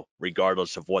 So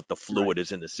regardless of what the Right. fluid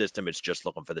is in the system, it's just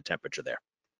looking for the temperature there.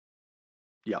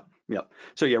 Yeah, yeah.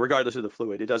 So yeah, regardless of the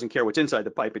fluid, it doesn't care what's inside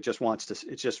the pipe. It just wants to.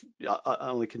 It's just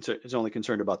is only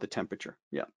concerned about the temperature.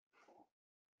 Yeah.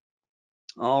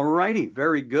 All righty.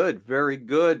 Very good. Very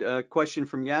good. Question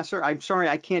from Yasser. I'm sorry,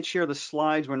 I can't share the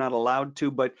slides. We're not allowed to.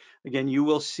 But again, you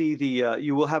will see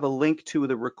you will have a link to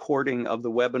the recording of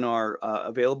the webinar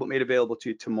made available to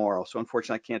you tomorrow. So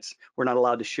unfortunately, we're not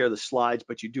allowed to share the slides,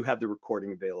 but you do have the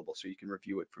recording available, so you can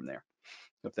review it from there.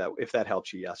 If that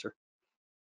helps you, Yasser.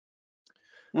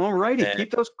 All righty. And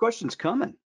Keep those questions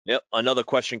coming. yep, another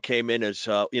question came in as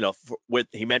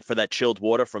he meant for that chilled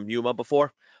water from Yuma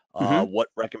before. Mm-hmm. What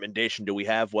recommendation do we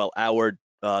have? Well, the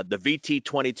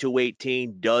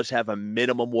VT2218 does have a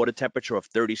minimum water temperature of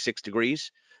 36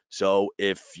 degrees. So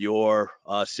if your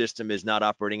system is not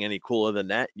operating any cooler than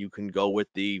that, you can go with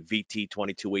the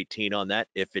VT2218 on that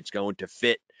if it's going to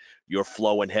fit your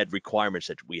flow and head requirements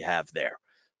that we have there.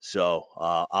 So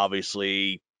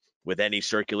obviously, with any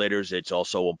circulators, it's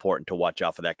also important to watch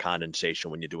out for that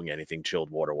condensation when you're doing anything chilled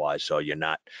water wise, so you're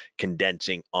not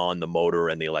condensing on the motor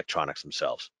and the electronics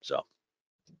themselves. So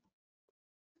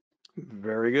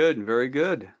Very good, very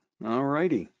good. All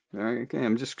righty. Okay,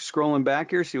 I'm just scrolling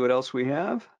back here, see what else we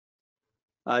have.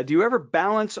 Do you ever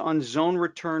balance on zone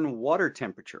return water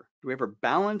temperature? Do we ever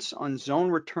balance on zone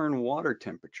return water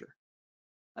temperature?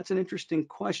 That's an interesting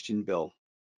question, Bill.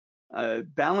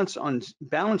 Balance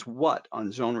what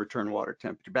on zone return water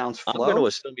temperature? Balance I'm going to flow?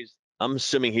 assume I'm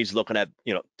assuming he's looking at,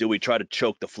 do we try to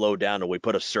choke the flow down, or we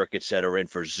put a circuit setter in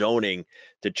for zoning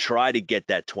to try to get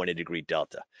that 20-degree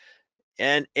delta?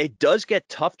 And it does get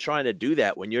tough trying to do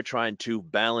that when you're trying to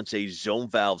balance a zone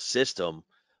valve system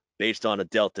based on a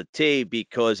delta T,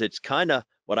 because it's kind of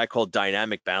what I call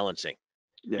dynamic balancing.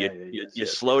 Yeah, You, yeah, you yes, you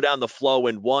yes. slow down the flow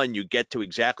in one, you get to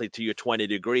exactly to your 20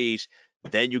 degrees,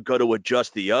 then you go to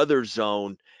adjust the other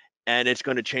zone, and it's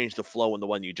going to change the flow in the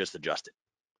one you just adjusted.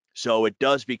 So it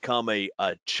does become a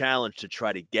challenge to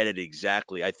try to get it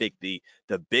exactly. I think the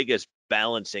biggest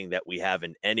balancing that we have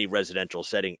in any residential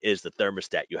setting is the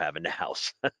thermostat you have in the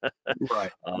house.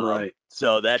 Right, right.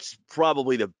 So that's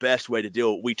probably the best way to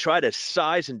do it. We try to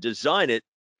size and design it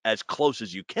as close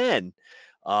as you can,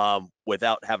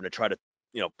 without having to try to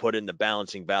put in the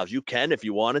balancing valves. You can if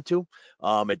you wanted to.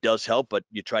 It does help, but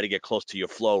you try to get close to your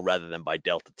flow rather than by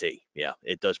delta T. Yeah,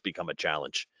 it does become a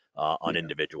challenge on Yeah.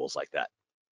 individuals like that.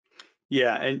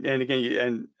 Yeah, and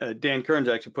again, Dan Kearns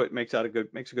actually makes a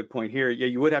good point here. Yeah,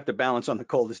 you would have to balance on the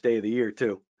coldest day of the year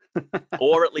too,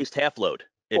 Or at least half load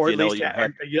if or you at know least your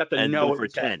head you have to and know move it for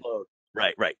was half 10. load.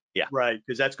 Right. Yeah. Right,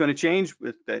 because that's going to change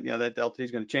with that. That delta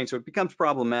is going to change, so it becomes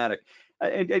problematic.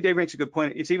 And Dave makes a good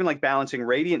point. It's even like balancing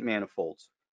radiant manifolds.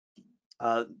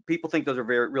 People think those are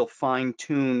very real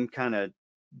fine-tuned kind of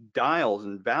dials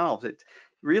and valves. It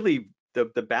really the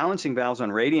balancing valves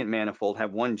on radiant manifold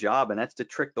have one job, and that's to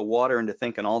trick the water into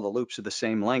thinking all the loops are the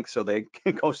same length, so they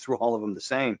it goes through all of them the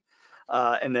same.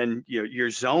 And then your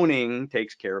zoning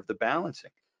takes care of the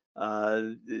balancing.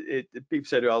 People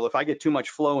said, well, if I get too much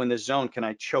flow in this zone, can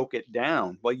I choke it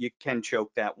down? Well, you can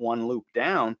choke that one loop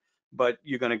down, but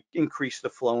you're going to increase the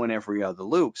flow in every other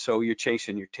loop. So you're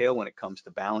chasing your tail when it comes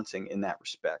to balancing in that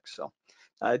respect. So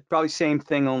probably same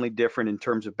thing, only different in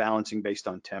terms of balancing based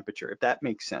on temperature, if that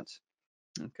makes sense.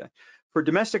 Okay. For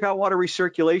domestic hot water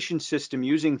recirculation system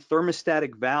using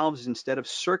thermostatic valves instead of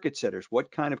circuit setters,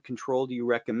 what kind of control do you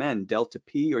recommend, delta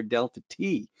P or delta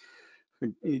T?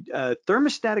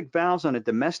 Thermostatic valves on a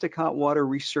domestic hot water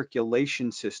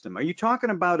recirculation system. Are you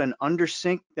talking about an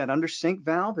undersink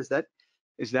valve? Is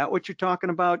that what you're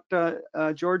talking about,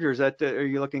 George, or are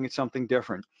you looking at something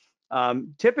different?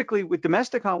 Typically, with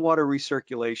domestic hot water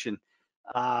recirculation,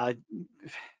 uh,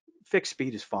 fixed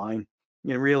speed is fine.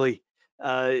 Really,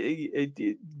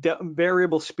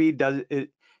 variable speed does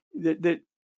it.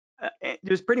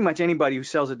 There's pretty much anybody who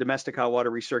sells a domestic hot water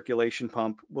recirculation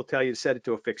pump will tell you to set it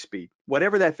to a fixed speed,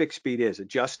 whatever that fixed speed is.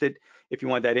 Adjust it if you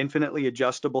want that infinitely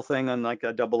adjustable thing on like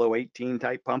a 0018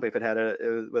 type pump, if it had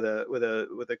with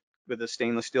a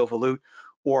stainless steel volute,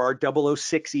 or our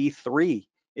 006E3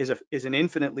 is an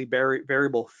infinitely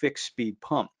variable fixed speed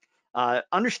pump.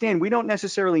 Understand, we don't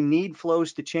necessarily need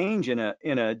flows to change in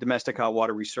a domestic hot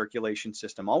water recirculation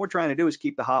system. All we're trying to do is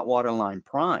keep the hot water line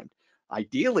primed.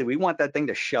 Ideally, we want that thing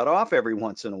to shut off every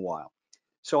once in a while.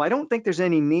 So I don't think there's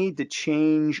any need to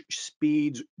change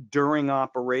speeds during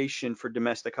operation for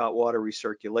domestic hot water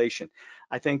recirculation.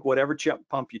 I think whatever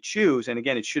pump you choose, and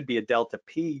again, it should be a delta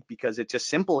P because it's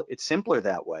simpler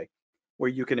that way, where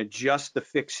you can adjust the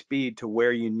fixed speed to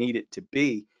where you need it to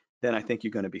be, then I think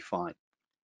you're going to be fine.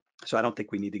 So I don't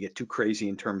think we need to get too crazy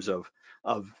in terms of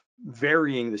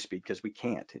varying the speed, because we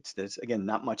can't. There's again,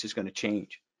 not much is going to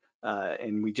change.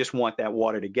 And we just want that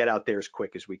water to get out there as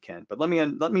quick as we can. But let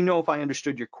me know if I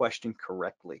understood your question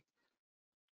correctly.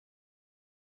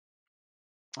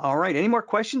 All right, any more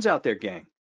questions out there, gang?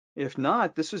 If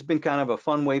not, this has been kind of a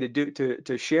fun way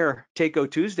to share Taco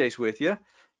Tuesdays with you.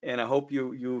 And I hope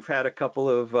you've had a couple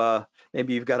of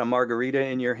maybe you've got a margarita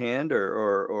in your hand,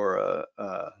 or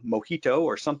a mojito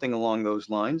or something along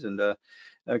those lines, and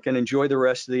can enjoy the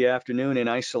rest of the afternoon in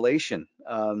isolation.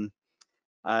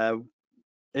 Uh,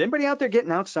 Anybody out there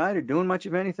getting outside or doing much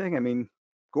of anything? I mean,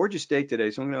 gorgeous day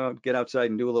today, so I'm gonna get outside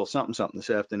and do a little something this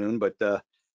afternoon. But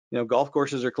golf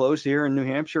courses are closed here in New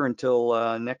Hampshire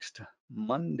until next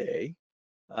Monday.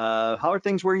 How are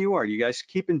things where you are? You guys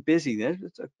keeping busy?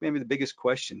 That's maybe the biggest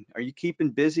question. Are you keeping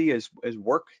busy? As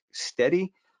work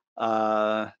steady?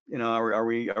 Are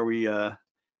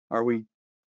we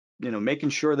making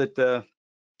sure that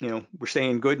we're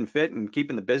staying good and fit and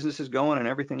keeping the businesses going and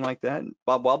everything like that,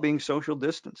 while being social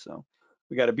distance. So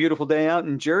we got a beautiful day out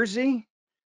in Jersey.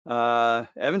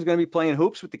 Evan's going to be playing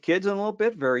hoops with the kids in a little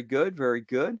bit. Very good, very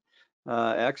good.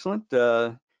 Excellent.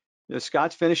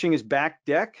 Scott's finishing his back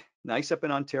deck. Nice up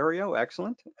in Ontario.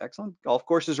 Excellent, excellent. Golf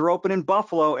courses are open in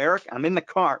Buffalo. Eric, I'm in the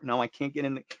car. No, I can't get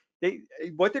in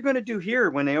what they're going to do here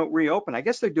when they reopen, I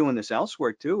guess they're doing this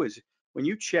elsewhere too, is when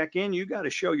you check in, you got to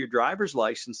show your driver's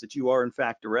license that you are in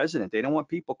fact a resident. They don't want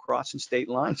people crossing state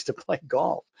lines to play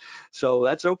golf. So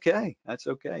that's okay. That's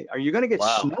okay. Are you going to get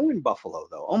Wow. snow in Buffalo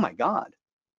though? Oh my God.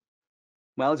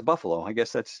 Well, it's Buffalo. I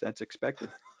guess that's expected.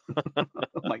 Oh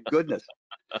my goodness.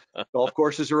 Golf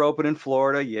courses are open in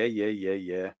Florida. Yeah.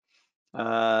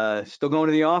 Still going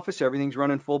to the office. Everything's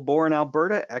running full bore in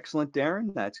Alberta. Excellent,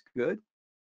 Darren. That's good.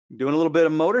 Doing a little bit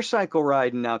of motorcycle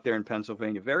riding out there in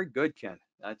Pennsylvania. Very good, Ken.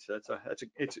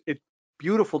 It's a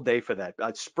beautiful day for that.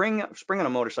 Spring on a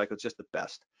motorcycle is just the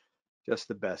best. Just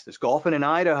the best. There's golfing in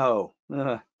Idaho.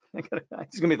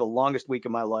 It's gonna be the longest week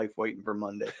of my life waiting for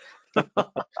Monday.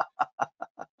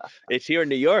 It's here in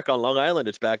New York on Long Island.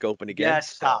 It's back open again.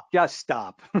 Just So stop. Just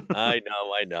stop. I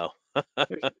know.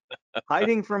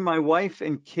 Hiding from my wife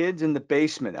and kids in the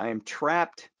basement. I am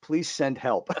trapped. Please send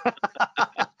help.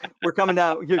 We're coming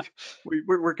down.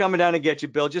 We're coming down to get you,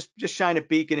 Bill. Just shine a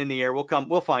beacon in the air. We'll come.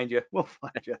 We'll find you. We'll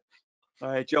find you. All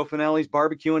right, Joe Finelli's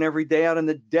barbecuing every day out on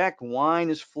the deck.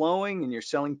 Wine is flowing, and you're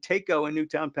selling Takeo in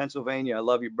Newtown, Pennsylvania. I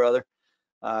love you, brother.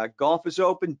 Golf is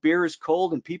open, beer is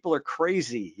cold, and people are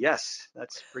crazy. Yes,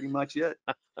 that's pretty much it.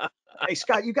 Hey,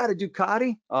 Scott, you got a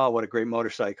Ducati? Oh, what a great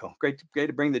motorcycle. Great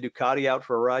to bring the Ducati out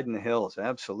for a ride in the hills.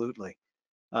 Absolutely.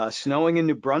 Snowing in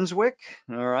New Brunswick.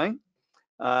 All right.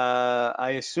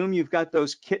 I assume you've got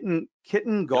those Yep.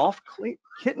 kitten golf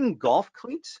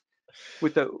cleats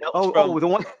with the That was with the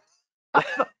one.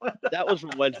 that was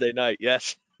from Wednesday night.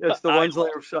 Yes, Yes, the I ones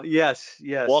that are yes.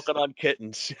 walking on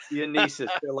kittens. Your nieces,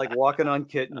 they're like walking on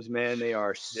kittens, man. They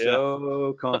are Yeah.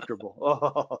 so comfortable.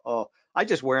 Oh, I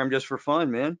just wear them just for fun,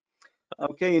 man.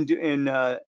 Okay, in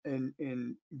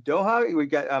Doha, we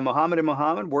got Mohammed and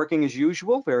Mohammed working as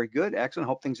usual. Very good, excellent.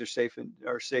 Hope things are safe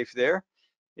there.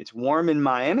 It's warm in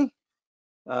Miami.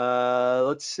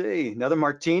 Let's see, another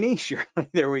martini. Sure,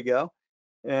 there we go.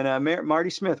 And Marty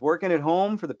Smith, working at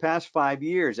home for the past 5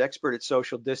 years, expert at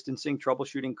social distancing,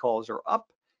 troubleshooting calls are up,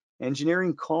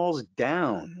 engineering calls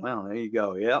down. Well, there you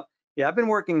go. Yeah, yeah. I've been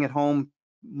working at home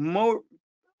mo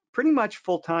pretty much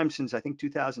full time since I think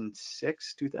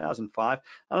 2006, 2005.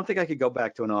 I don't think I could go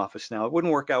back to an office now. It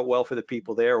wouldn't work out well for the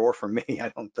people there or for me, I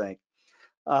don't think.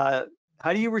 Uh,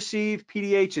 how do you receive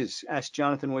PDHs? Asked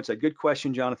Jonathan Woodside. Good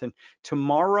question, Jonathan.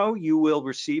 Tomorrow you will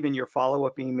receive in your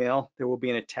follow-up email, there will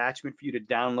be an attachment for you to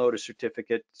download a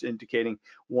certificate indicating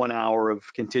 1 hour of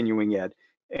continuing ed.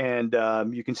 And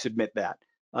you can submit that.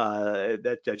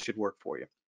 That should work for you.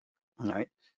 All right.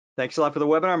 Thanks a lot for the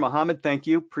webinar. Mohammed, thank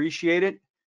you. Appreciate it.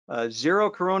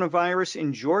 Zero coronavirus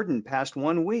in Jordan past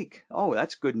 1 week. Oh,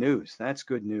 that's good news. That's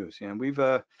good news. And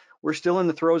we're still in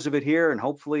the throes of it here, and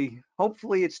hopefully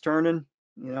it's turning.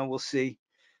 We'll see.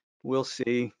 We'll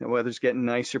see. The weather's getting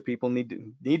nicer. People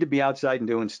need to be outside and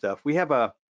doing stuff. We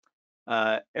have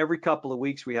every couple of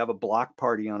weeks we have a block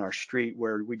party on our street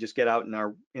where we just get out in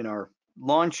our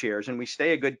lawn chairs and we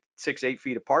stay a good 6-8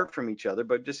 feet apart from each other,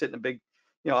 but just sit in a big,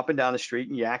 up and down the street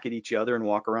and yak at each other and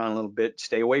walk around a little bit,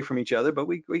 stay away from each other. But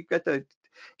we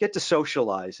get to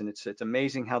socialize, and it's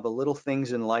amazing how the little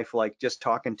things in life, like just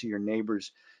talking to your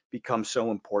neighbors, become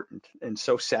so important and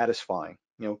so satisfying.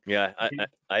 Yeah,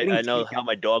 Getting I know how takeout.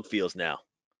 my dog feels now.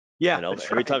 Yeah, that's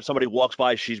Every right. time somebody walks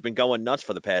by, she's been going nuts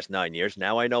for the past 9 years.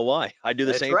 Now I know why. I do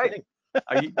the That's same right.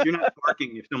 thing. You're not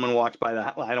barking if someone walks by the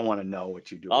house. Well, I don't want to know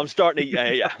what you're I'm doing. starting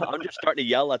to, yeah, I'm just starting to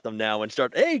yell at them now and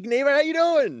start, hey, neighbor, how you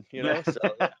doing? So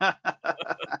yeah.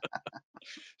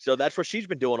 So that's what she's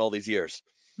been doing all these years.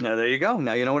 Now there you go.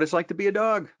 Now you know what it's like to be a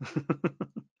dog.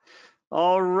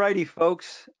 All righty,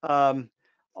 folks.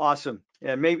 Awesome.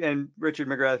 Yeah, maybe, and Richard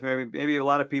McGrath, maybe a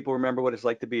lot of people remember what it's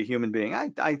like to be a human being.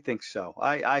 I think so.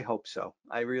 I hope so.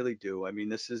 I really do. I mean,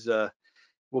 this is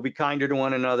we'll be kinder to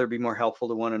one another, be more helpful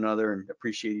to one another, and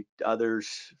appreciate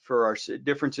others for our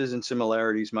differences and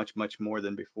similarities much more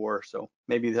than before. So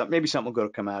maybe something will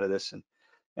come out of this, and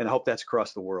I hope that's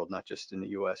across the world, not just in the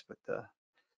U.S. But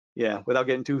yeah, without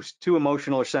getting too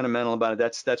emotional or sentimental about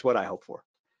it, that's what I hope for.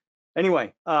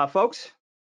 Anyway, folks,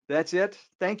 that's it.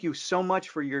 Thank you so much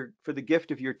for the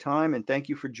gift of your time, and thank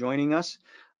you for joining us.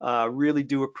 Really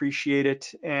do appreciate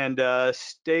it. And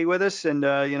stay with us. And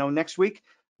next week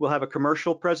we'll have a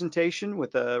commercial presentation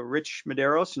with Rich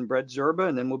Medeiros and Brett Zerba,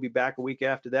 and then we'll be back a week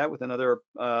after that with another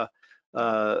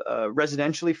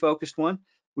residentially focused one.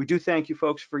 We do thank you,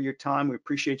 folks, for your time. We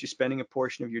appreciate you spending a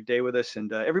portion of your day with us.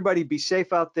 And everybody, be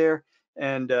safe out there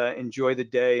and enjoy the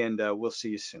day. And we'll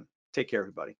see you soon. Take care,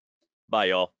 everybody. Bye,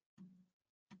 y'all.